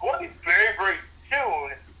players. It's going to be very, very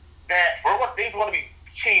soon that things are going to be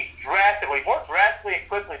changed drastically, more drastically and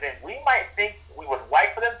quickly than we might think we would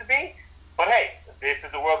like for them to be. But hey, this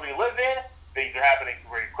is the world we live in. Things are happening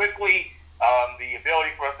very quickly. The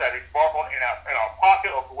ability for us to have a smartphone in our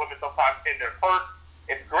pocket, or for women sometimes in their purse,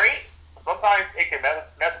 it's great. But sometimes it can mess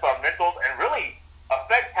with our mentals and really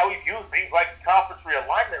affect how we view things like conference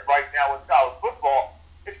realignment right now with college football.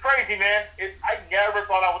 It's crazy, man. I never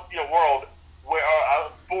thought I would see a world where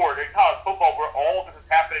a sport in college football where all this is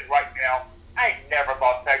happening right now. I never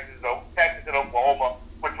thought Texas and Oklahoma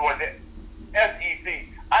would join the SEC.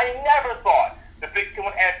 I never thought the Big Ten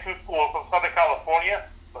would add 2 schools from Southern California,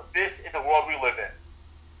 but this is the world we live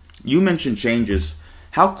in. You mentioned changes.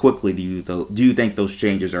 How quickly do you think those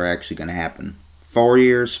changes are actually going to happen? 4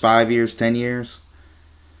 years, 5 years, 10 years?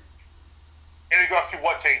 In regards to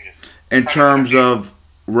what changes? In terms of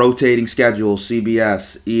rotating schedules,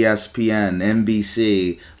 CBS, ESPN,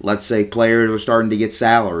 NBC, let's say players are starting to get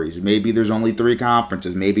salaries. Maybe there's only 3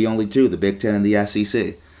 conferences, maybe only 2, the Big Ten and the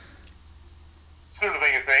SEC. Sooner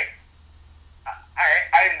than you think.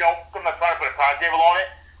 I'm not trying to put a timetable on it,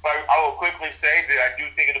 but I will quickly say that I do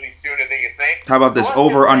think it'll be sooner than you think. How about this,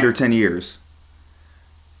 over or under 10 years?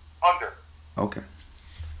 Under. Okay.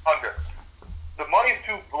 Under. The money's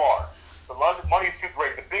too large. The money's too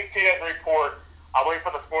great. The Big Ten has a report. I'm waiting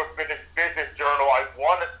for the Sports Business Journal.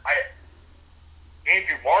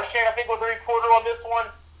 Andrew Marchand, I think, was a reporter on this one,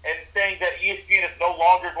 and saying that ESPN is no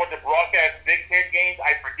longer going to broadcast Big Ten games.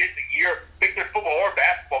 I forget the year, Big Ten football or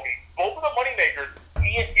basketball games. Both of the moneymakers,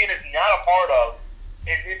 ESPN is not a part of.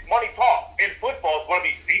 And money talks. In football, it's going to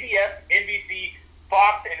be CBS, NBC,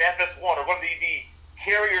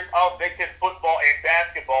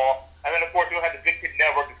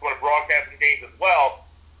 broadcasting games as well.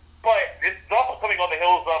 But this is also coming on the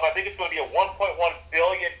heels of, I think it's going to be a $1.1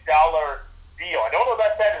 billion deal. I don't know if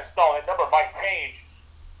that's set in stone. That number might change.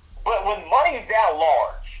 But when money's that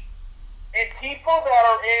large, and people that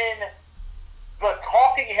are in the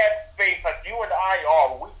talking head space, like you and I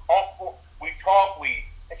are, we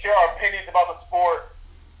share our opinions about the sport,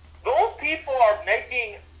 those people are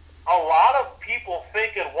making a lot of people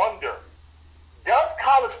think and wonder, does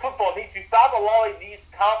college football need to stop allowing these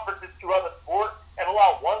conferences to run the sport and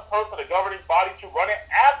allow one person, a governing body, to run it?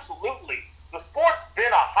 Absolutely. The sport's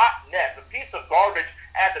been a hot mess, a piece of garbage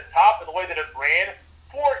at the top in the way that it's ran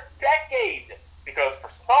for decades, because for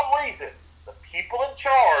some reason, the people in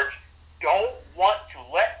charge don't want to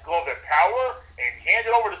let go of their power and hand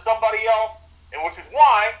it over to somebody else, and which is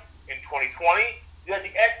why in 2020, you had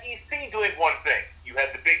the SEC doing one thing. You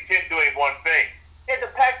had the Big Ten doing one thing. You had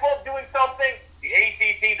the Pac-12 doing something. The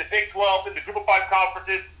ACC, the Big 12, and the Group of 5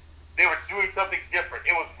 conferences, they were doing something different.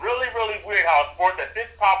 It was really, really weird how a sport that's this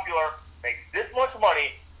popular, makes this much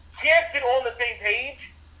money, can't get on the same page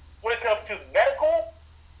when it comes to medical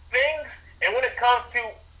things, and when it comes to,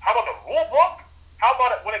 how about the rule book? How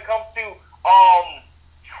about it when it comes to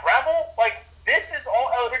travel? Like, this is all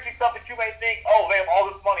elementary stuff that you may think, oh, they have all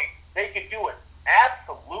this money, they can do it.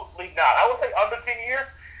 Absolutely not. I would say under 10 years,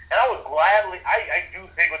 and I would gladly, I do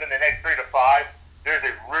think within the next 3 to 5, there's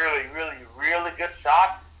a really, really, really good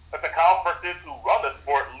shot that the conferences who run the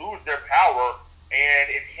sport lose their power, and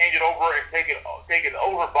it's handed over and taken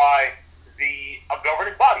over by a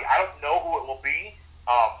governing body. I don't know who it will be.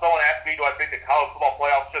 Someone asked me, do I think the college football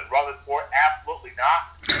playoff should run the sport? Absolutely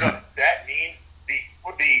not. Because that means the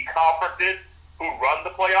conferences who run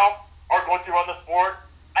the playoff are going to run the sport.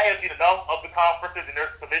 I have seen enough of the conferences and their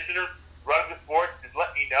commissioners running the sport to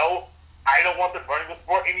let me know I don't want them running the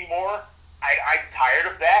sport anymore. I'm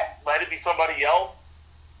tired of that. Let it be somebody else.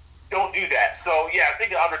 Don't do that. So, yeah, I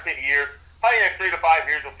think in under 10 years, probably the next 3 to 5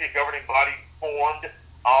 years, we'll see a governing body formed.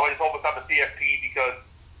 I just hope it's not the CFP, because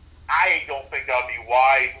I don't think that would be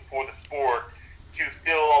wise for the sport to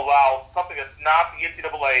still allow something that's not the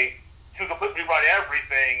NCAA to completely run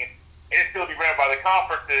everything and it still be ran by the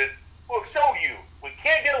conferences who have shown you we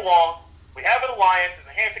can't get along, we have an alliance, it's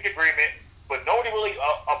a handshake agreement, but nobody really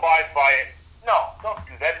abides by it. No, don't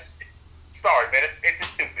do that. Sorry, man, it's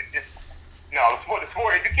just stupid. No, the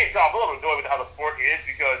sport, you can't tell. I'm a little annoyed with how the sport is,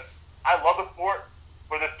 because I love the sport,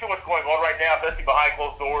 but there's too much going on right now, especially behind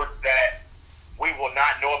closed doors, that we will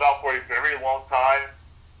not know about for a very long time,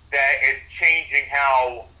 that is changing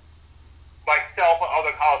how myself and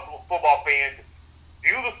other college football fans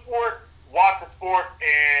view the sport, watch the sport,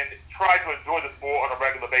 and try to enjoy the sport on a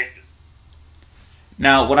regular basis.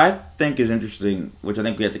 Now, what I think is interesting, which I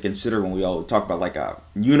think we have to consider when we all talk about like a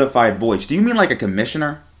unified voice, do you mean like a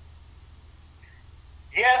commissioner?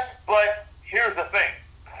 Yes, but here's the thing.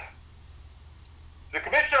 The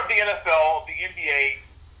commissioner of the NFL, the NBA,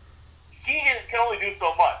 he can only do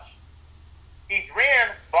so much. He's ran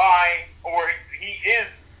by, or his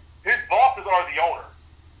bosses are the owners.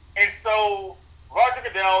 And so, Roger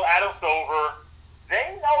Goodell, Adam Silver,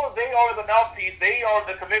 they know they are the mouthpiece. They are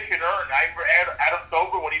the commissioner. And Adam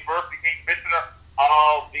Silver, when he first became commissioner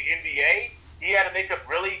of the NBA, he had to make a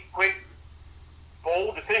really quick,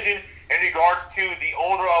 bold decision in regards to the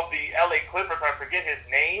owner of the LA Clippers. I forget his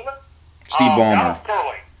name. Steve Ballmer. Donald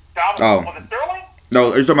Sterling. Was it Sterling?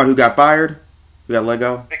 No, are you talking about who got fired? Who got let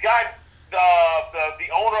go? The guy, the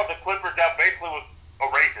owner of the Clippers that basically was a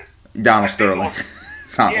racist. Donald Sterling.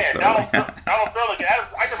 Donald Sterling.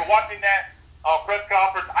 I remember watching that press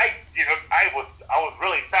conference. I was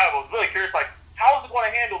really excited. I was really curious, like, how is it going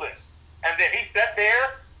to handle this? And then he sat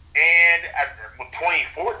there, and at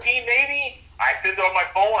 2014 maybe, I sit there on my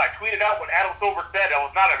phone. I tweeted out what Adam Silver said. I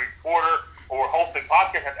was not a reporter or hosting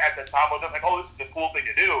podcast at the time. I was just like, oh, this is a cool thing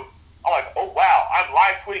to do. I'm like, oh, wow. I'm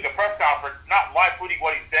live tweeting a press conference, not live tweeting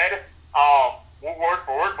what he said, word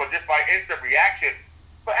for word, but just my instant reaction.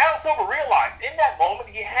 But Adam Silver realized in that moment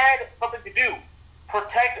he had something to do,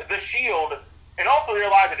 protect the shield, and also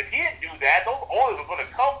realized that if he didn't do that, those owners were going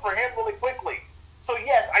to come for him really quickly. So,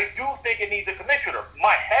 yes, I do think it needs a commissioner.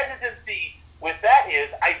 My hesitancy with that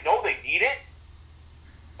is I know they need it.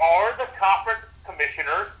 Are the conference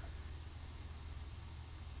commissioners,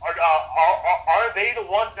 are they the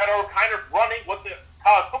ones that are kind of running what the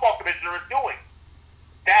college football commissioner is doing?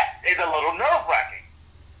 That is a little nerve-wracking.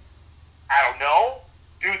 I don't know.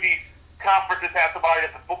 Do these conferences have somebody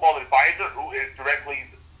that's a football advisor who is directly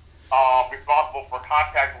responsible for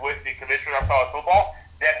contact with the commissioner of college football?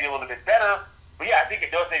 That'd be a little bit better. But yeah, I think it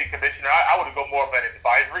does need a commissioner. I would go more of an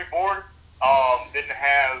advisory board. Didn't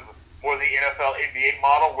have more the NFL NBA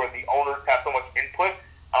model where the owners have so much input.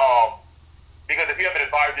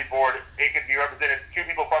 advisory board, it could be represented 2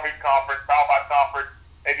 people from each conference, Power 5 conference,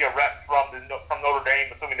 maybe a rep from Notre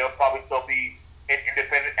Dame, assuming they'll probably still be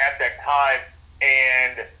independent at that time,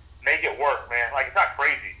 and make it work, man. Like, it's not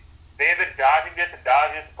crazy. They've been dodging this,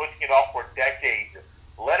 pushing it off for decades.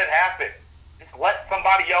 Let it happen. Just let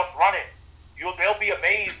somebody else run it. They'll be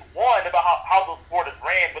amazed, one, about how the sport is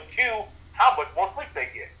ran, but 2, how much more sleep they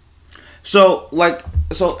get. So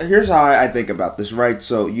here's how I think about this, right?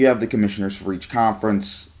 So you have the commissioners for each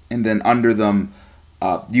conference, and then under them,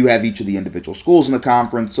 you have each of the individual schools in the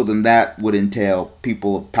conference. So then that would entail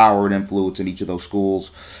people of power and influence in each of those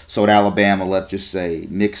schools. So at Alabama, let's just say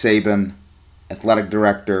Nick Saban, athletic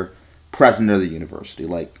director, president of the university,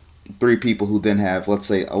 like 3 people who then have, let's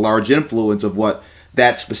say, a large influence of what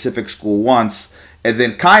that specific school wants. And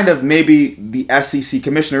then kind of maybe the SEC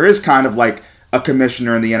commissioner is kind of like a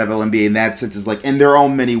commissioner in the NFL, NBA in that sense, is like in their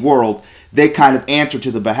own mini world. They kind of answer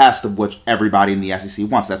to the behest of what everybody in the SEC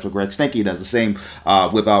wants. That's what Greg Stinky does. The same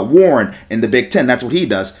with Warren in the Big Ten. That's what he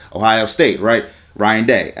does. Ohio State, right? Ryan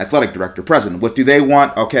Day, athletic director, president. What do they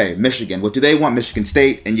want? Okay, Michigan. What do they want? Michigan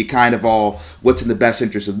State. And you kind of all, what's in the best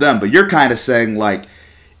interest of them. But you're kind of saying, like,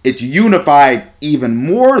 it's unified even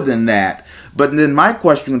more than that. But then my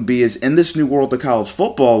question would be, is in this new world of college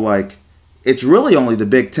football, like, it's really only the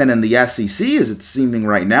Big Ten and the SEC as it's seeming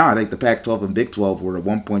right now. I think the Pac-12 and Big 12 were at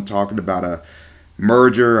one point talking about a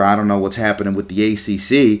merger. I don't know what's happening with the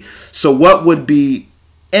ACC. So what would be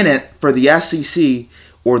in it for the SEC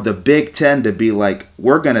or the Big Ten to be like,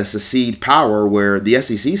 we're going to secede power, where the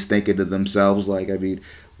SEC's thinking to themselves, like, I mean,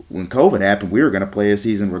 when COVID happened, we were going to play a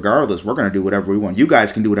season regardless. We're going to do whatever we want. You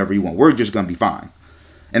guys can do whatever you want. We're just going to be fine.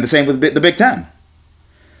 And the same with the Big Ten.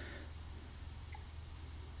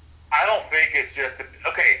 I don't think it's just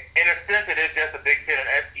okay. In a sense, it is just the Big Ten and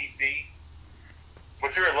SEC,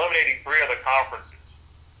 but you're eliminating 3 other conferences,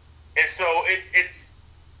 and so it's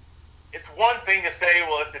one thing to say,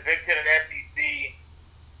 well, it's the Big Ten and SEC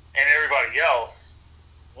and everybody else.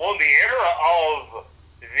 Well, in the era of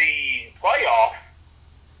the playoff,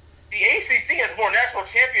 the ACC has more national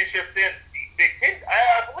championships than the Big Ten.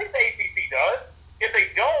 I believe the ACC does. If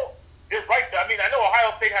they don't, they're right. I mean, I know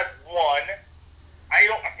Ohio State has 1. I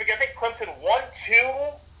forget. I think Clemson won 2.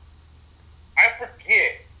 I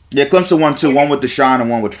forget. Yeah, Clemson won 2. One with Deshaun and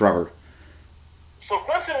one with Trevor. So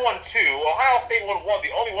Clemson won 2. Ohio State won 1.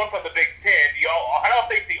 The only one from the Big Ten. Ohio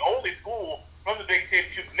State's the only school from the Big Ten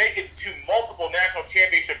to make it to multiple national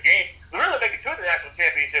championship games. They really make it to the national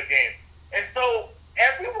championship game. And so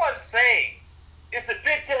everyone's saying, is the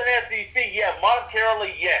Big Ten and SEC? Yeah,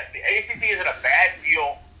 monetarily, yes. The ACC is in a bad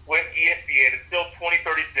deal with ESPN. It's still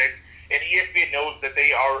 2036. And ESPN knows that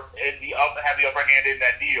they are have the upper hand in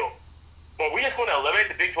that deal. But we just want to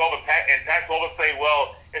eliminate the Big 12 and Pac-12 and say,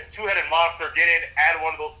 well, it's a 2-headed monster. Get in, add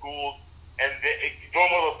one of those schools, and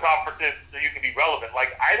join one of those conferences so you can be relevant.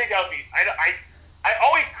 Like, I think that would be. I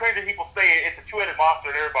always cringe when people say it's a 2-headed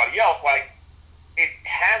monster and everybody else. Like, it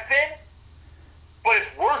has been, but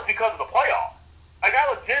it's worse because of the playoff. Like,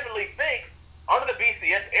 I legitimately think under the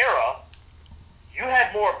BCS era, you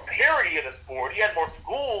had more parity in the sport. You had more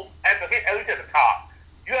schools, at least at the top.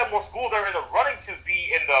 You had more schools that were in the running to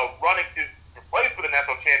play for the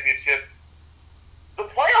national championship. The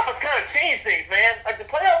playoff has kind of changed things, man. Like, the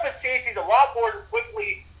playoff has changed things a lot more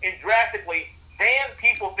quickly and drastically than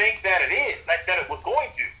people think that it is, like that it was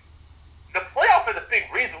going to. The playoff is a big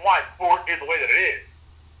reason why the sport is the way that it is.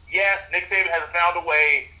 Yes, Nick Saban hasn't found a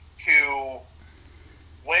way to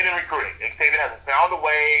win in recruiting. Nick Saban hasn't found a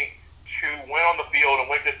way to win on the field and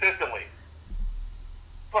win consistently.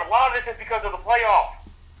 But a lot of this is because of the playoff.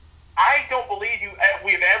 I don't believe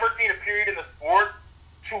we've ever seen a period in the sport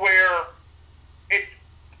to where it's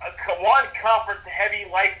one conference heavy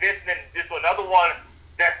like this and then just another one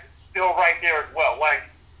that's still right there as well. Like,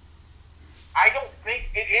 I don't think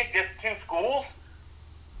it is just 2 schools.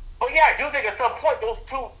 But yeah, I do think at some point those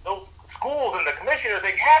schools and the commissioners,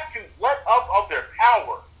 they have to let up of their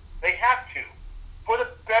power. They have to. For the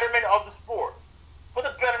betterment of the sport, for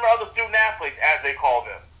the betterment of the student athletes, as they call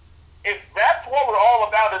them. If that's what we're all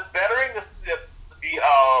about, is bettering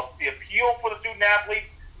the appeal for the student athletes,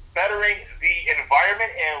 bettering the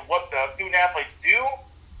environment and what the student athletes do,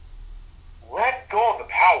 let go of the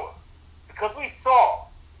power. Because we saw,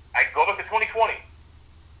 I go back to 2020,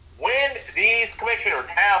 when these commissioners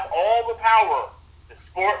have all the power, the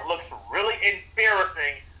sport looks really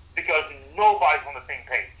embarrassing because nobody's on the same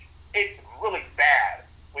page. It's really bad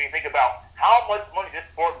when you think about how much money this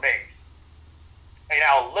sport makes and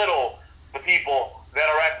how little the people that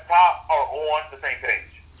are at the top are on the same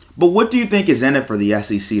page. But what do you think is in it for the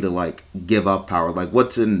SEC to, like, give up power? Like,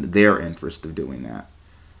 what's in their interest of doing that?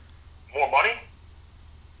 More money?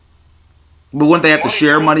 But wouldn't they have to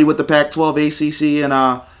share money with the Pac-12, ACC,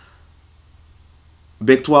 and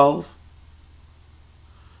Big 12?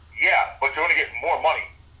 Yeah, but you're going to get more money.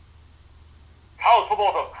 College football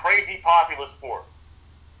is a crazy popular sport.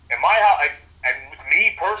 And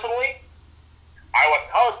me personally, I watch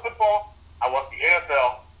college football, I watch the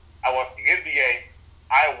NFL, I watch the NBA,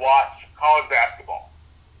 I watch college basketball.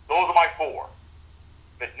 Those are my four.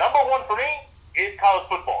 The number one for me is college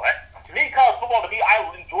football. To me, college football,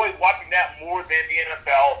 I enjoy watching that more than the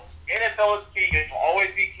NFL. NFL is king. It will always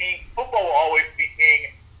be king. Football will always be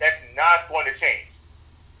king. That's not going to change.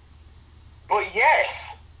 But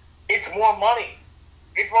yes, it's more money.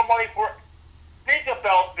 It's more money for... Think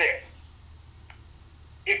about this.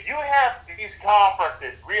 If you have these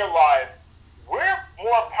conferences realize we're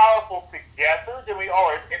more powerful together than we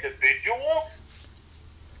are as individuals,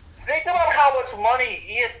 think about how much money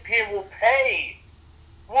ESPN will pay.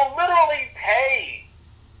 Will literally pay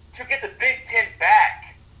to get the Big Ten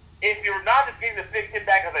back. If you're not just getting the Big Ten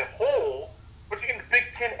back as a whole, but you're getting the Big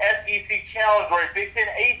Ten SEC Challenge or a Big Ten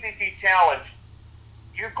ACC Challenge,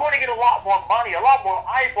 you're going to get a lot more money, a lot more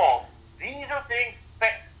eyeballs. These are things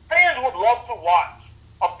fans would love to watch.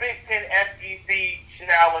 A Big Ten SEC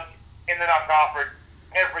Challenge in the non-conference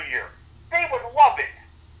every year. They would love it.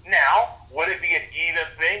 Now, would it be an even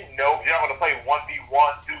thing? No, you're not going to play 1v1,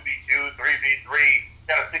 2v2, 3v3,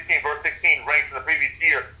 kind of 16 versus 16 ranks in the previous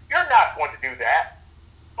year. You're not going to do that.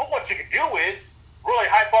 But what you can do is really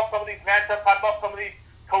hype up some of these matchups, hype up some of these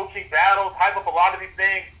coaching battles, hype up a lot of these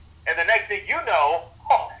things, and the next thing you know,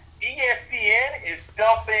 ESPN is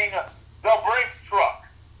dumping the Brinks truck,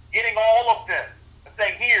 getting all of them, and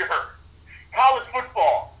saying, here, college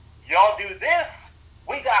football, y'all do this,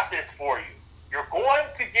 we got this for you. You're going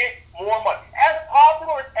to get more money. As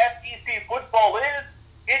popular as SEC football is,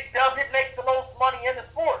 it doesn't make the most money in the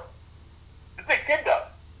sport. The Big Ten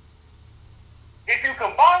does. If you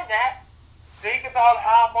combine that, think about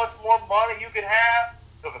how much more money you can have.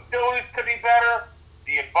 The facilities could be better.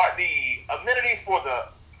 The amenities for the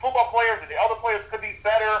football players and the other players could be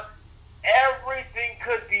better. Everything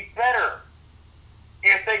could be better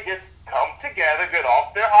if they just come together, get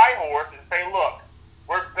off their high horse, and say, look,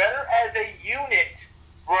 we're better as a unit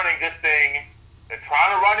running this thing than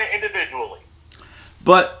trying to run it individually.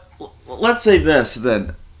 But let's say this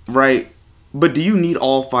then, right? But do you need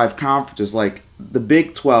all five conferences? Like the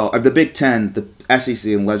Big 12, the Big 10, the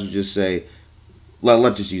SEC, and let's just say,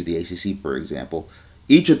 let's just use the ACC for example.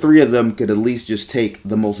 Each of three of them could at least just take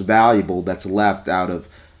the most valuable that's left out of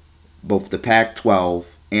both the Pac-12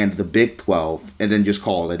 and the Big 12, and then just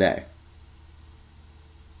call it a day.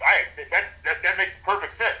 That makes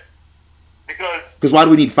perfect sense. Because why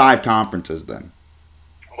do we need five conferences then?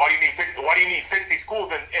 Why do you need 60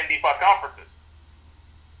 schools in these five conferences?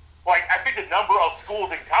 Like, I think the number of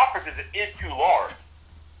schools and conferences is too large.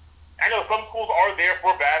 I know some schools are there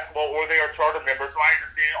for basketball or they are charter members, so I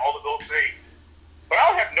understand all of those things. But I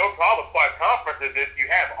would have no problem with five conferences if you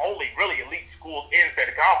have only really elite schools in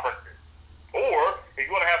said conferences. Or if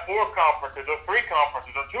you want to have four conferences or three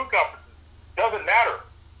conferences or two conferences, doesn't matter.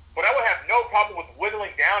 But I would have no problem with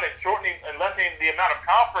whittling down and shortening and lessening the amount of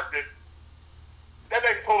conferences. That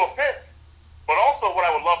makes total sense. But also what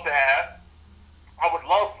I would love to have, I would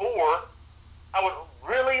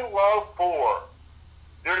really love for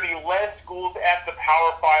there to be less schools at the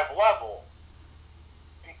Power 5 level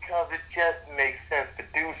because it just makes sense to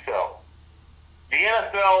do so. The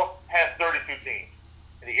NFL has 32 teams.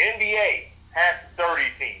 The NBA has 30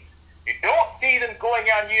 teams. You don't see them going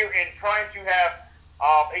out here and trying to have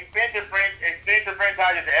expansion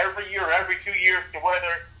franchises every year or every 2 years to where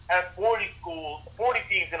they have 40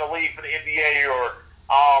 teams in the league for the NBA or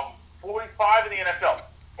 45 in the NFL.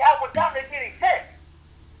 That would not make any sense.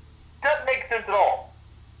 Doesn't make sense at all.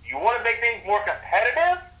 You want to make things more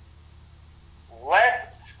competitive?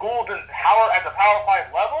 Less schools in power at the Power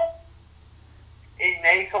 5 level? It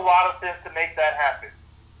makes a lot of sense to make that happen.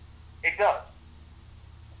 It does.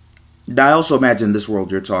 I also imagine this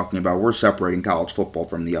world you're talking about, we're separating college football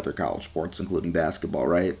from the other college sports, including basketball,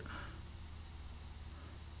 right?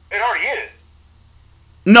 It already is.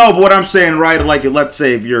 No, but what I'm saying, right, like, let's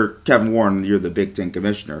say if you're Kevin Warren, you're the Big Ten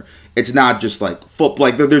commissioner, it's not just like football,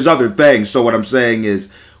 like, there's other things. So what I'm saying is,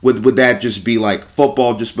 would that just be like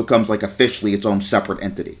football just becomes like officially its own separate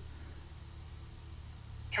entity?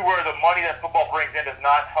 To where the money that football brings in does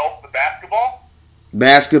not help the basketball?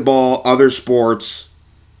 Basketball, other sports,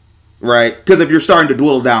 right? Because if you're starting to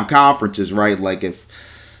dwindle down conferences, right, like if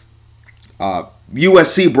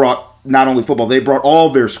USC brought not only football, they brought all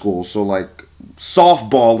their schools, so like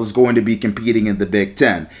softball is going to be competing in the Big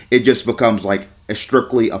Ten. It just becomes like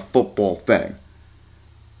strictly a football thing.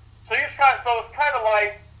 So you're trying so it's kind of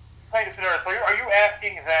like playing a scenario. So are you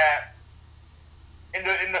asking that in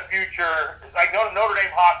the future, like Notre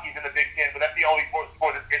Dame hockey's in the Big Ten, but that's the only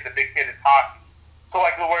sport that's in the Big Ten is hockey. So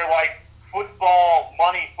like where like football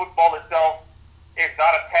itself is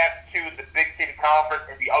not attached to the Big Ten conference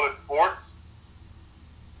and the other sports.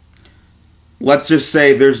 Let's just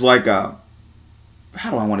say there's like a,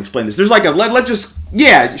 how do I want to explain this? There's like a, let's just,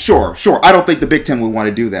 yeah, sure. I don't think the Big Ten would want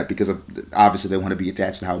to do that because obviously they want to be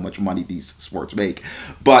attached to how much money these sports make.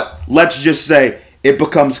 But let's just say it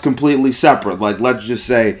becomes completely separate. Like, let's just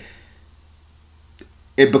say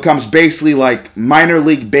it becomes basically like minor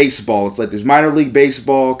league baseball. It's like there's minor league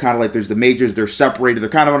baseball, kind of like there's the majors. They're separated. They're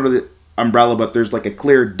kind of under the umbrella, but there's like a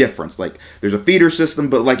clear difference. Like there's a feeder system,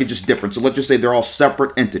 but like it's just different. So let's just say they're all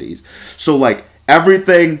separate entities. So like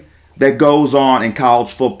everything that goes on in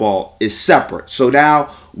college football is separate. So now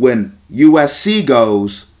when USC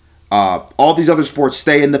goes, all these other sports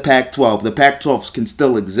stay in the Pac-12. The Pac-12 can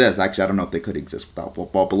still exist. Actually, I don't know if they could exist without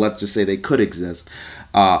football, but let's just say they could exist.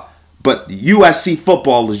 But USC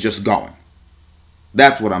football is just going.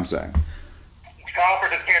 That's what I'm saying.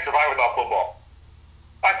 Conferences can't survive without football.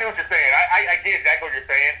 I see what you're saying. I get exactly what you're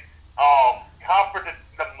saying. Conferences,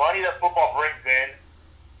 the money that football brings in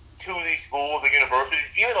to these schools and universities,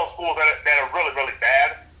 even those schools that are really, really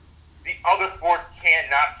bad, the other sports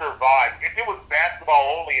cannot survive. If it was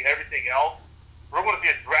basketball only and everything else, we're going to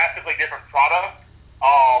see a drastically different product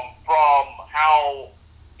from how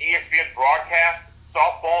ESPN broadcasts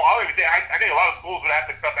softball. I think a lot of schools would have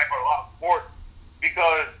to cut back on a lot of sports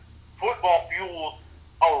because football fuels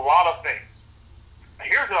a lot of things.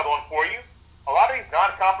 Here's another one for you. A lot of these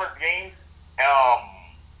non-conference games,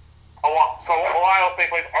 so Ohio State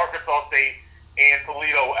plays Arkansas State and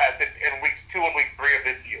Toledo in weeks 2 and week 3 of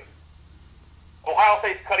this year. Ohio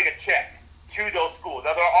State's cutting a check to those schools.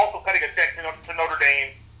 Now, they're also cutting a check to Notre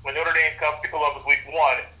Dame when Notre Dame comes to Columbus week 1.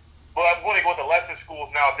 But I'm going to go with the lesser schools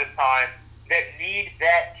now at this time that need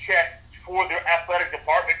that check for their athletic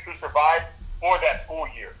department to survive for that school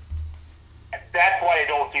year. And that's why I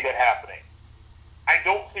don't see that happening. I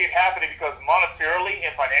don't see it happening because monetarily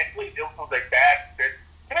and financially, this was a bad business.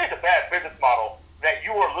 To me, it's a bad business model that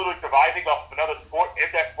you are literally surviving off of another sport.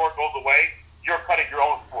 If that sport goes away, you're cutting your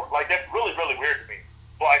own sport. Like, that's really, really weird to me.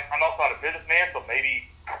 But I'm also not a businessman, so maybe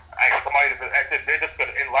somebody that's in business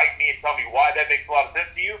could enlighten me and tell me why that makes a lot of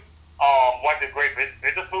sense to you. Why it's a great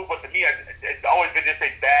business move. But to me, it's always been just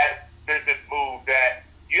a bad business move that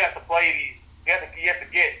you have to play these. You have to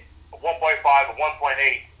get a 1.5, a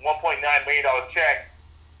 1.8, $1.9 million check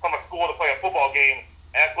from a school to play a football game,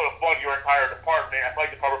 and that's going to fund your entire department,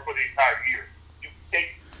 athletic department for the entire year.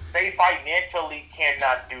 They financially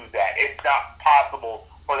cannot do that. It's not possible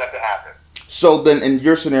for that to happen. So then, in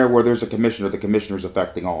your scenario where there's a commissioner, the commissioner's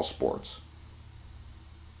affecting all sports.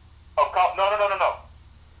 Oh, no.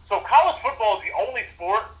 So college football is the only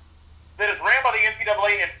sport that is ran by the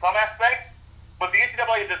NCAA in some aspects, but the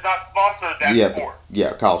NCAA does not sponsor that sport.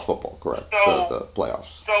 Yeah, college football, correct. So, the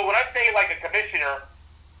playoffs. So when I say like a commissioner,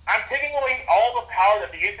 I'm taking away all the power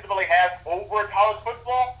that the NCAA has over college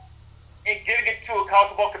football and giving it to a college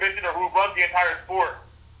football commissioner who runs the entire sport.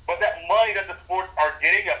 But that money that the sports are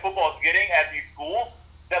getting, that football is getting at these schools,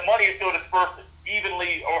 that money is still dispersed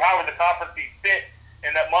evenly or however the conference sees fit,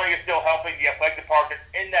 and that money is still helping the athletic departments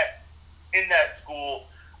in that school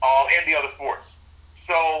and the other sports.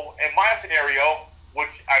 So in my scenario,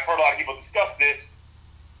 which I've heard a lot of people discuss this,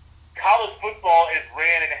 college football is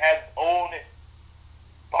ran and has its own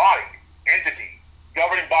body, entity,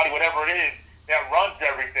 governing body, whatever it is, that runs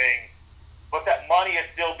everything, but that money is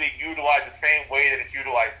still being utilized the same way that it's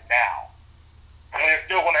utilized now. And they're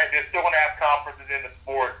still going to have conferences in the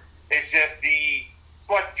sport. It's just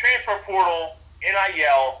so like the transfer portal,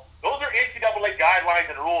 NIL, those are NCAA guidelines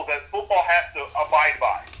and rules that football has to abide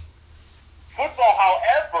by. Football,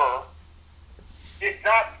 however, is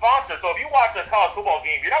not sponsored. So if you watch a college football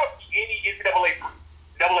game, you're not going to see any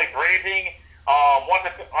NCAA branding. Watch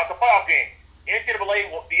a playoff game. The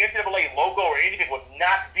NCAA logo or anything would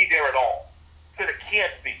not be there at all because it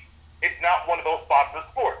can't be. It's not one of those sponsored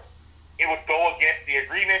sports. It would go against the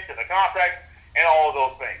agreements and the contracts and all of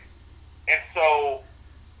those things. And so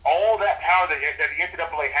all that power that the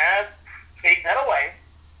NCAA has, take that away,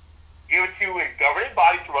 give it to a governing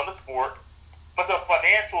body to run the sport, but the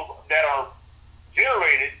financials that are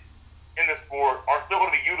generated in the sport are still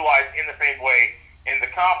going to be utilized in the same way in the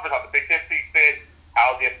conference, how the Big Ten sees fit,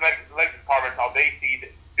 how the athletic departments, how they see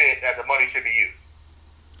fit that the money should be used.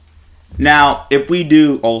 Now, if we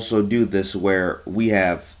do also do this where we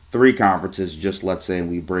have 3 conferences, just let's say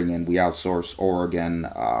we outsource Oregon,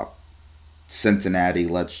 Cincinnati,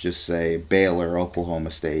 let's just say Baylor,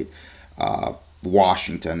 Oklahoma State,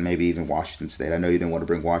 Washington, maybe even Washington State. I know you didn't want to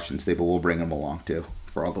bring Washington State, but we'll bring them along too.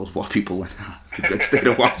 For all those people in the good state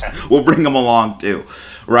of Washington, we'll bring them along too,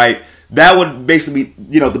 right? That would basically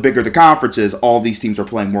be, the bigger the conference is, all these teams are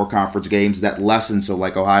playing more conference games. That lessens, so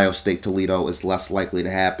like Ohio State, Toledo is less likely to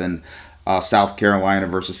happen. South Carolina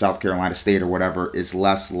versus South Carolina State or whatever is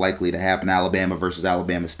less likely to happen. Alabama versus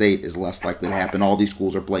Alabama State is less likely to happen. All these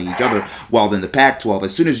schools are playing each other. While then the Pac-12,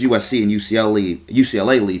 as soon as USC and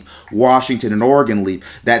UCLA leave, Washington and Oregon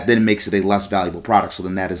leave, that then makes it a less valuable product. So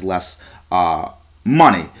then that is less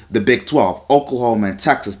money. The Big 12, Oklahoma and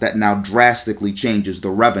Texas, that now drastically changes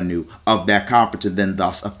the revenue of that conference and then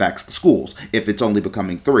thus affects the schools if it's only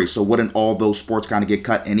becoming 3. So wouldn't all those sports kind of get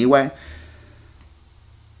cut anyway?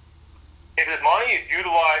 If the money is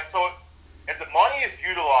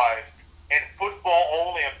utilized and football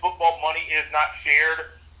only and football money is not shared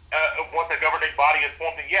once a governing body is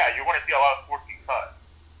formed, then yeah, you're going to see a lot of sports get cut.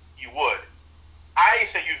 You would. I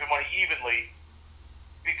say use the money evenly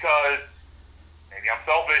because maybe I'm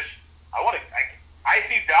selfish. I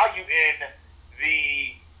see value in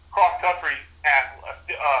the cross country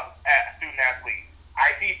student athlete.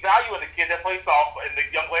 I see value in the kid that plays softball, and the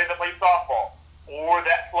young lady that plays softball, or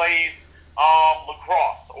that plays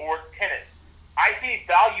lacrosse or tennis. I see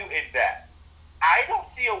value in that. I don't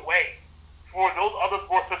see a way for those other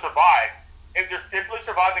sports to survive if they're simply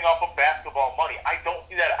surviving off of basketball money. I don't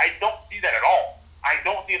see that. I don't see that at all. I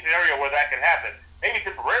don't see a scenario where that can happen. Maybe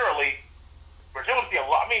temporarily, but you're going to see a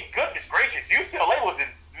lot. I mean, goodness gracious, UCLA was in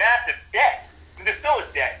massive debt. I mean, they're still in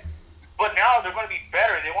debt. But now they're going to be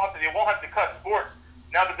better. They won't have to cut sports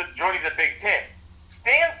now that they're joining the Big Ten.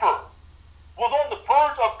 Stanford was on the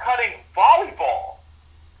verge of cutting volleyball,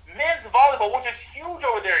 men's volleyball, which is huge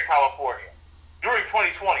over there in California, during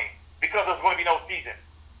 2020 because there's going to be no season.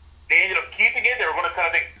 They ended up keeping it. They were going to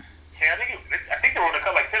cut, I think they were going to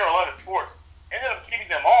cut like 10 or 11 sports. Ended up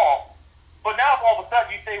keeping them all. But now all of a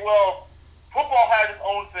sudden you say, well, football has its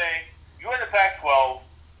own thing. You're in the Pac-12.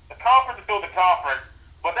 The conference is still the conference.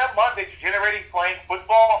 But that money that you're generating playing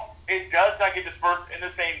football, it does not get dispersed in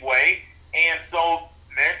the same way. And so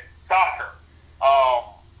then soccer.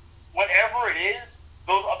 Whatever it is,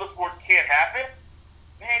 those other sports can't happen.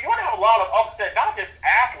 Man, you're going to have a lot of upset, not just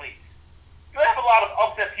athletes. You're going to have a lot of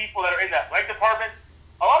upset people that are in the athletic departments,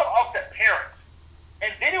 a lot of upset parents. And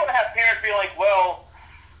then you're going to have parents be like, well,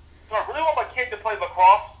 do I really want my kid to play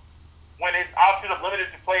lacrosse when his options are limited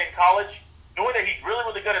to play in college, knowing that he's really,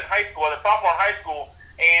 really good in high school, as a sophomore in high school,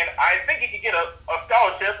 and I think he can get a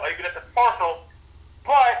scholarship, even if it's partial,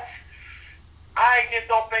 but I just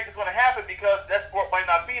don't think it's going to happen because that sport might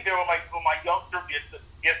not be there when my youngster gets to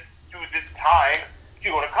the time to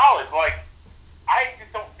go to college. Like, I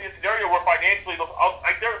just don't see a scenario where financially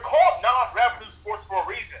they're called non-revenue sports for a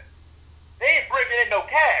reason. They ain't bringing in no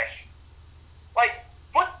cash. Like,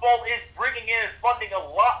 football is bringing in and funding a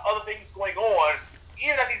lot of other things going on,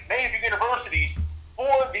 even at these major universities, for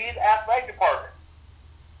these athletic departments.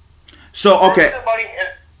 So, okay.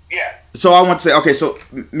 Yeah. So I want to say, okay, so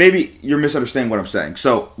maybe you're misunderstanding what I'm saying.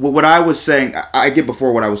 So what I was saying, I get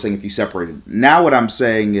before what I was saying if you separated. Now what I'm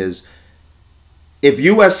saying is, if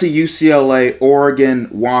USC, UCLA, Oregon,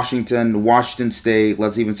 Washington State,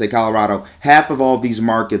 let's even say Colorado, half of all these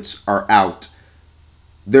markets are out,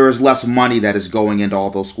 there is less money that is going into all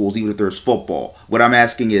those schools, even if there's football. What I'm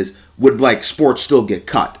asking is, would like sports still get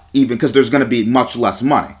cut, even because there's going to be much less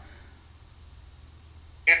money?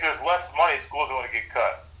 If there's less money, schools are going to get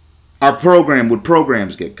cut. Would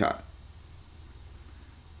programs get cut?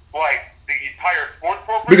 Like the entire sports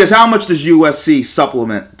program? Because how much does USC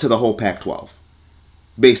supplement to the whole Pac-12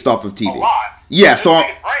 based off of TV? A lot. Yeah, so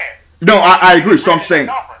I agree. So I'm saying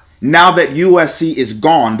now that USC is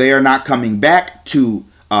gone, they are not coming back to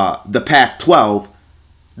the Pac-12.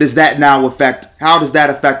 Does that now affect? How does that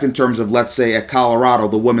affect in terms of, let's say, at Colorado,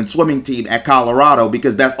 the women's swimming team at Colorado,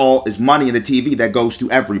 because that all is money in the TV that goes to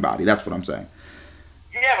everybody. That's what I'm saying.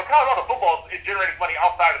 Yeah, but Colorado football is generating money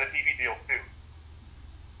outside of the TV deals too.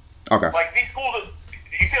 Okay. Like these schools,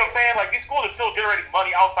 you see what I'm saying? Like these schools are still generating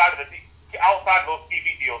money outside of outside of those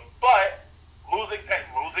TV deals, but losing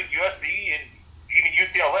USC and even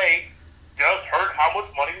UCLA does hurt how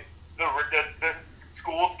much money the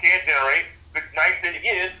schools can generate. The nice thing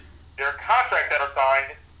is there are contracts that are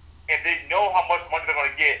signed, and they know how much money they're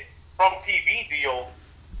going to get from TV deals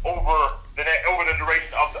over the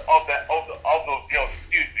duration of those deals.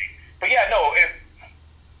 Excuse me. But yeah, no. If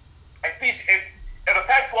the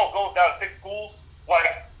Pac-12 goes down to 6 schools,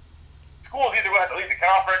 like schools either going to have to leave the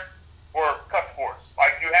conference or cut sports.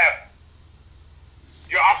 Like you have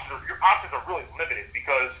your options are really limited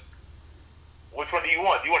because which one do you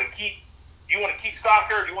want? Do you want to keep Do you want to keep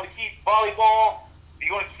soccer? Do you want to keep volleyball? Do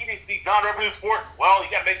you want to keep these non-revenue sports? Well,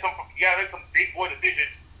 you got to make some big boy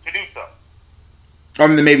decisions to do so. I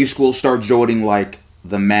mean, maybe schools start joining like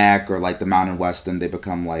the MAC or like the Mountain West, and they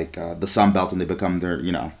become like the Sun Belt, and they become their,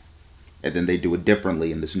 and then they do it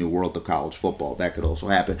differently in this new world of college football. That could also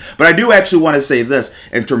happen. But I do actually want to say this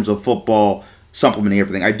in terms of football supplementing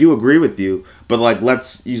everything. I do agree with you, but like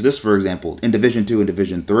let's use this for example. In Division II and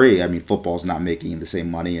Division III, I mean, football's not making the same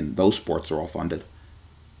money, and those sports are all funded.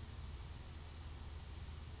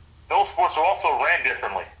 Those sports are also ran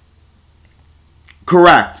differently.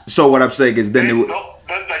 Correct. So what I'm saying is then the D2,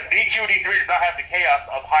 D3 does not have the chaos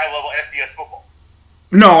of high-level FBS football.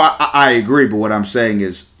 No, I agree, but what I'm saying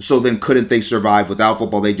is, so then couldn't they survive without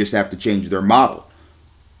football? They just have to change their model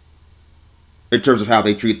in terms of how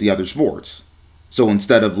they treat the other sports. So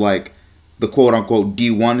instead of like the quote-unquote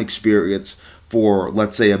D1 experience for,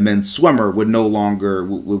 let's say, a men's swimmer would no longer,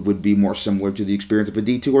 would be more similar to the experience of a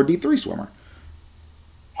D2 or D3 swimmer.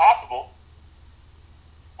 Possible.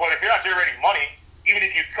 But if you're not generating money, even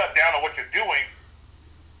if you cut down on what you're doing,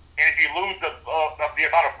 and if you lose the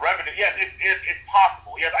amount of revenue, yes, it's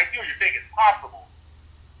possible. Yes, I see what you're saying. It's possible.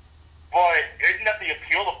 But isn't that the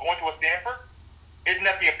appeal of going to a Stanford? Isn't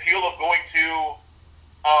that the appeal of going to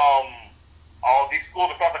all these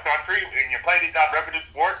schools across the country and you're playing these non-revenue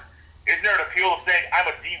sports? Isn't there an appeal of saying I'm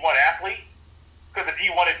a D1 athlete because the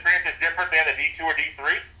D1 experience is different than the D2 or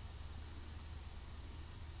D3?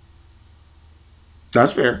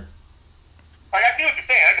 That's fair. Like, I see what you're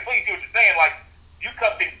saying. I completely see what you're saying. Like, you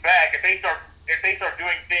cut things back if they start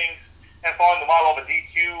doing things and following the model of a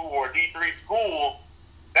D2 or D3 school.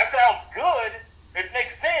 That sounds good. It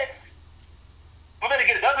makes sense. But then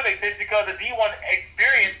again, it doesn't make sense because the D1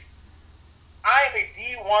 experience. I am a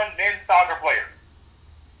D1 men's soccer player.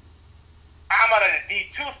 I'm not at a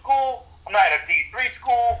D2 school. I'm not at a D3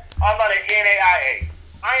 school. I'm not at NAIA.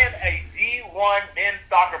 I am a D1 men's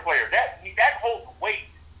soccer player. That holds weight.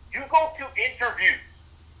 You go to interviews.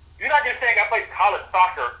 You're not just saying I played college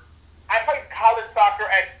soccer. I played college soccer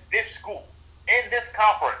at this school, in this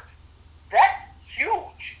conference. That's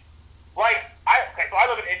huge. Like, so I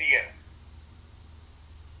live in Indiana.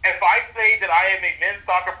 If I say that I am a men's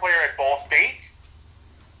soccer player at Ball State,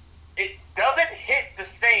 it doesn't hit the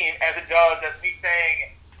same as it does as me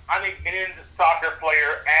saying I'm a men's soccer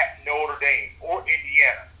player at Notre Dame or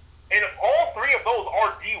Indiana. And all three of those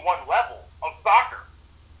are D1 level of soccer.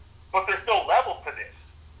 But there's still levels to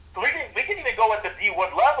this. So we can even go at the D1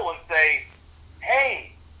 level and say,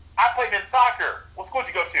 hey, I played in soccer. What school did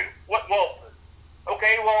you go to?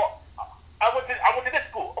 I went to this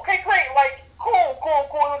school. Okay, great. Like, cool.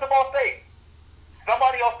 You went to Ball State.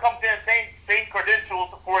 Somebody else comes in, same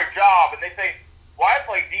credentials for a job, and they say, well, I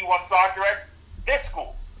played D1 soccer at this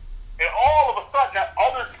school. And all of a sudden, that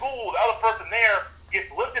other school, the other person there,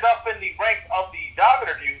 gets lifted up in the ranks of the job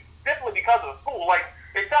interview simply because of the school. Like,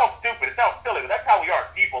 it sounds stupid, it sounds silly, but that's how we are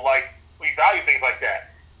as people. Like, we value things like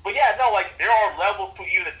that. But yeah, no, like, there are levels to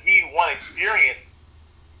even the D1 experience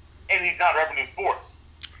in these non-revenue sports.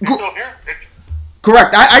 And so if you're...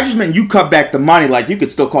 Correct. I just meant you cut back the money. Like, you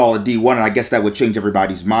could still call it D1, and I guess that would change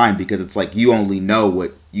everybody's mind because it's like you only know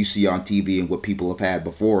what you see on TV and what people have had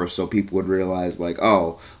before, so people would realize, like,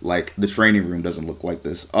 oh, like, the training room doesn't look like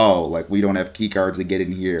this. Oh, like, we don't have key cards to get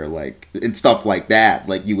in here, like, and stuff like that.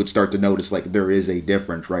 Like, you would start to notice, like, there is a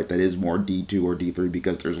difference, right, that is more D2 or D3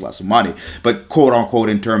 because there's less money. But, quote-unquote,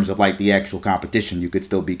 in terms of, like, the actual competition, you could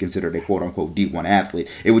still be considered a quote-unquote D1 athlete.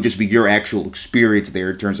 It would just be your actual experience there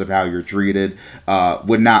in terms of how you're treated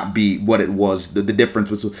would not be what it was. The difference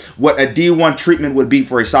was what a D1 treatment would be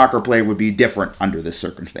for a soccer player would be different under this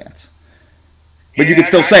circumstance. But you could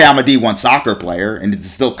still say I'm a D1 soccer player, and it's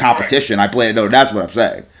still competition. Correct. I play it. No, that's what I'm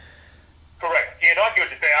saying. Correct. Yeah, no, I get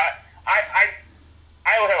what you're saying.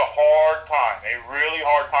 I would have a hard time, a really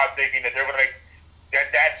hard time thinking that they're going to make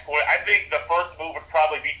that score. I think the first move would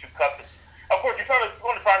probably be to cut this. Of course, you're going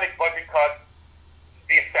to try to make budget cuts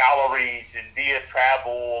via salaries and via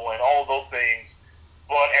travel and all of those things.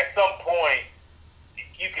 But at some point,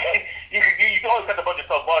 you can only cut the budget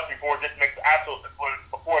so much before it just makes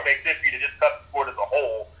before it makes sense for you to just cut the sport as a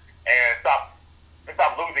whole and stop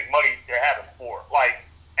losing money to have a sport. Like,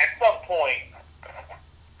 at some point,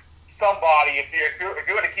 somebody, if you're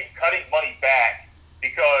going to keep cutting money back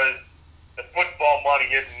because the football money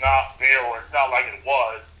is not there or it's not like it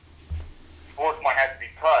was, sports might have to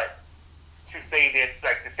be cut to save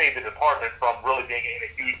the department from really being in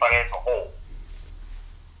a huge financial hole.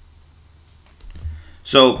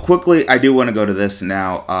 So, quickly, I do want to go to this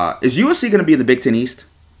now. Is USC going to be in the Big Ten East?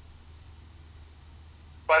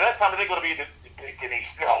 By that time, are they going to be in the Big Ten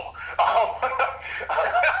East? No.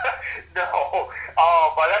 No.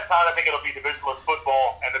 that time, I think it'll be divisionless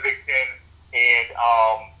football and the Big Ten, and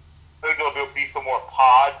I think there'll be some more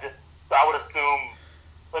pods. So I would assume,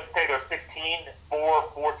 let's say there's 14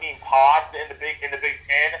 pods in the Big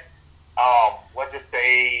Ten. Let's just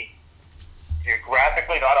say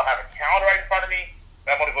geographically, I don't have a calendar right in front of me.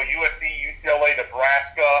 I'm going to go USC, UCLA,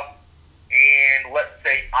 Nebraska, and let's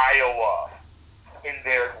say Iowa in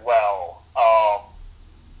there as well.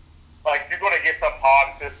 Like, you're going to get some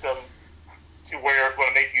pod system to where it's going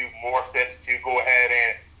to make you more sense to go ahead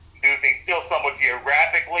and do things still somewhat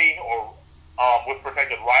geographically or with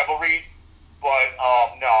protected rivalries. But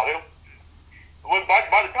no,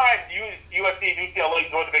 by the time USC and UCLA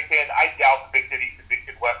join the Big Ten, I doubt the Big Ten East and Big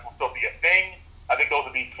Ten West will still be a thing. I think those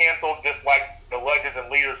will be canceled, just like the legends and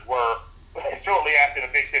leaders were shortly after the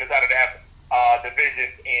Big Ten decided to have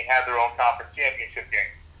divisions and have their own conference championship game.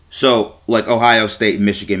 So, like Ohio State,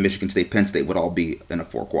 Michigan State, Penn State would all be in a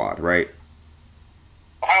 4-quad, right?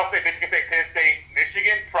 Ohio State, Michigan State, Penn State,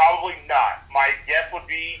 Michigan, probably not. My guess would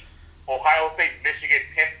be Ohio State, Michigan,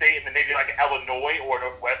 Penn State, and then maybe like Illinois or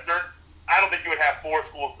Northwestern. I don't think you would have 4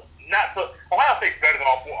 schools. Ohio State's better than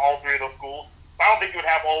all 3 of those schools. I don't think you would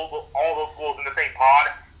have all those schools in the same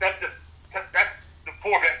pod. That's the 4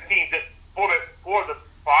 best teams, 4 of the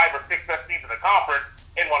 5 or 6 best teams in the conference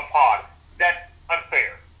in one pod. That's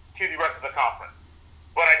unfair to the rest of the conference.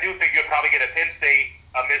 But I do think you'll probably get a Penn State,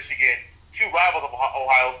 a Michigan, 2 rivals of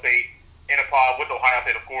Ohio State in a pod with Ohio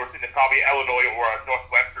State, of course, and then probably Illinois or a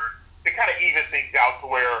Northwestern to kind of even things out to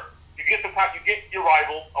where you get your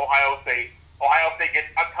rival, Ohio State. Ohio State gets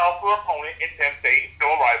a tougher opponent in Penn State, still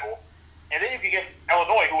a rival. And then you can get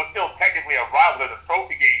Illinois, who is still technically a rival. There's a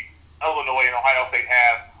trophy game Illinois and Ohio State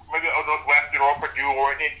have. Maybe a Northwestern or Purdue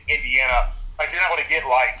or Indiana. Like, you're not going to get,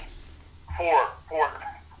 like, four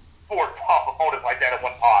tough opponents like that in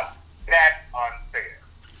one pod. That's unfair.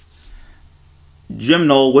 Jim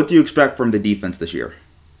Knoll, what do you expect from the defense this year?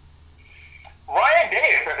 Ryan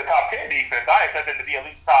Day expects a top 10 defense. I expect them to be at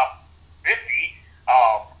least top 50,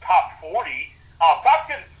 top 40. Top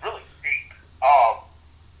 10 is really steep.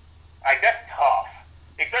 Like, that's tough,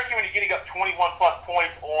 especially when you're getting up 21 plus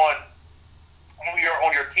points on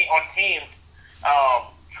teams.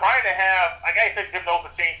 Trying to have, like I said, Jim Knowles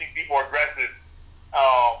to change things, be more aggressive.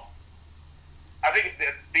 I think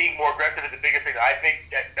being more aggressive is the biggest thing that I think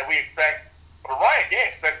that we expect. But Ryan Day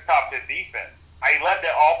expects top 10 defense. I led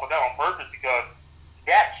that off with that on purpose because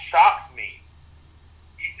that shocked me.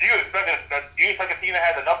 Do you expect a team that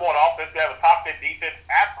has a number 1 offense to have a top 10 defense?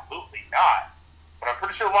 Absolutely not. But I'm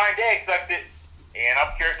pretty sure Ryan Day expects it, and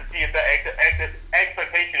I'm curious to see if that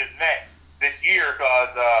expectation is met this year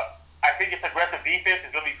because I think its aggressive defense is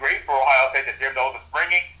going to be great for Ohio State that Jim Knowles is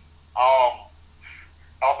bringing. I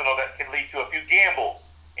also know that can lead to a few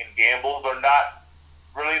gambles, and gambles are not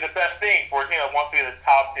really the best thing for a team that wants to be in the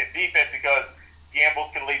top 10 defense because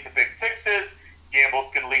gambles can lead to big sixes,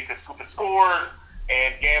 gambles can lead to scooping scores,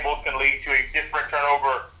 and gambles can lead to a different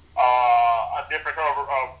turnover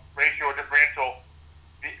ratio or differential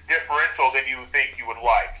than you think you would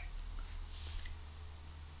like.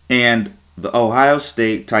 And the Ohio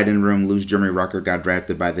State tight end room, lose Jeremy Rucker, got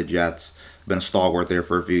drafted by the Jets. Been a stalwart there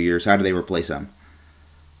for a few years. How do they replace him?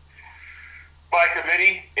 By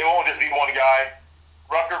committee, it won't just be one guy.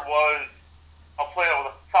 Rucker was a player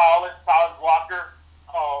with a solid blocker.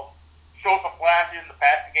 Showed some flashes in the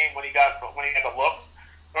passing game when he had the looks.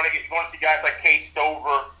 Going to see guys like Cade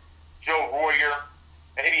Stover, Joe Royer,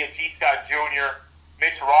 maybe a G. Scott Jr.,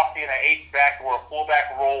 Mitch Rossi in an H-back or a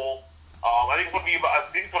fullback role. I think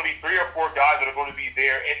it's going to be 3 or 4 guys that are going to be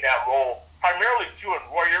there in that role. Primarily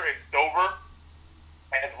Royer and Stover,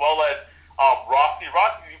 as well as Rossi.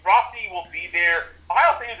 Rossi will be there.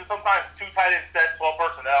 Ohio State uses sometimes 2 tight end sets, 12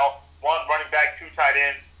 personnel, 1 running back, 2 tight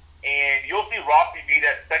ends, and you'll see Rossi be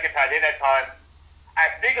that second tight end at times. I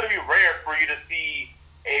think it'll be rare for you to see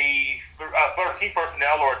a 13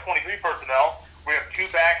 personnel or a 23 personnel. We have 2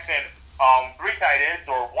 backs and 3 tight ends,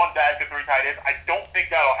 or 1 back and 3 tight ends. I don't think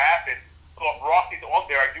that'll happen. So if Rossi's on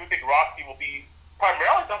there, I do think Rossi will be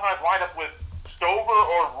primarily sometimes lined up with Stover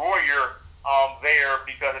or Royer there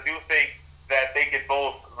because I do think that they could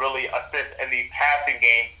both really assist in the passing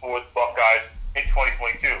game for the Buckeyes in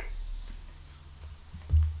 2022.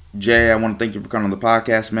 Jay, I want to thank you for coming on the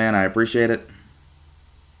podcast, man. I appreciate it.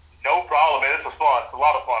 No problem, man. This was fun. It's a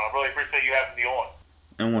lot of fun. I really appreciate you having me on.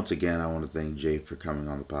 And once again, I want to thank Jay for coming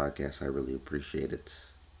on the podcast. I really appreciate it.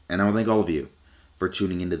 And I want to thank all of you for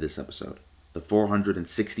tuning into this episode, the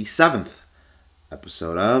 467th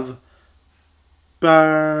episode of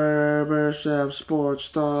Barbershop Sports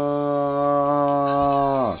Talk.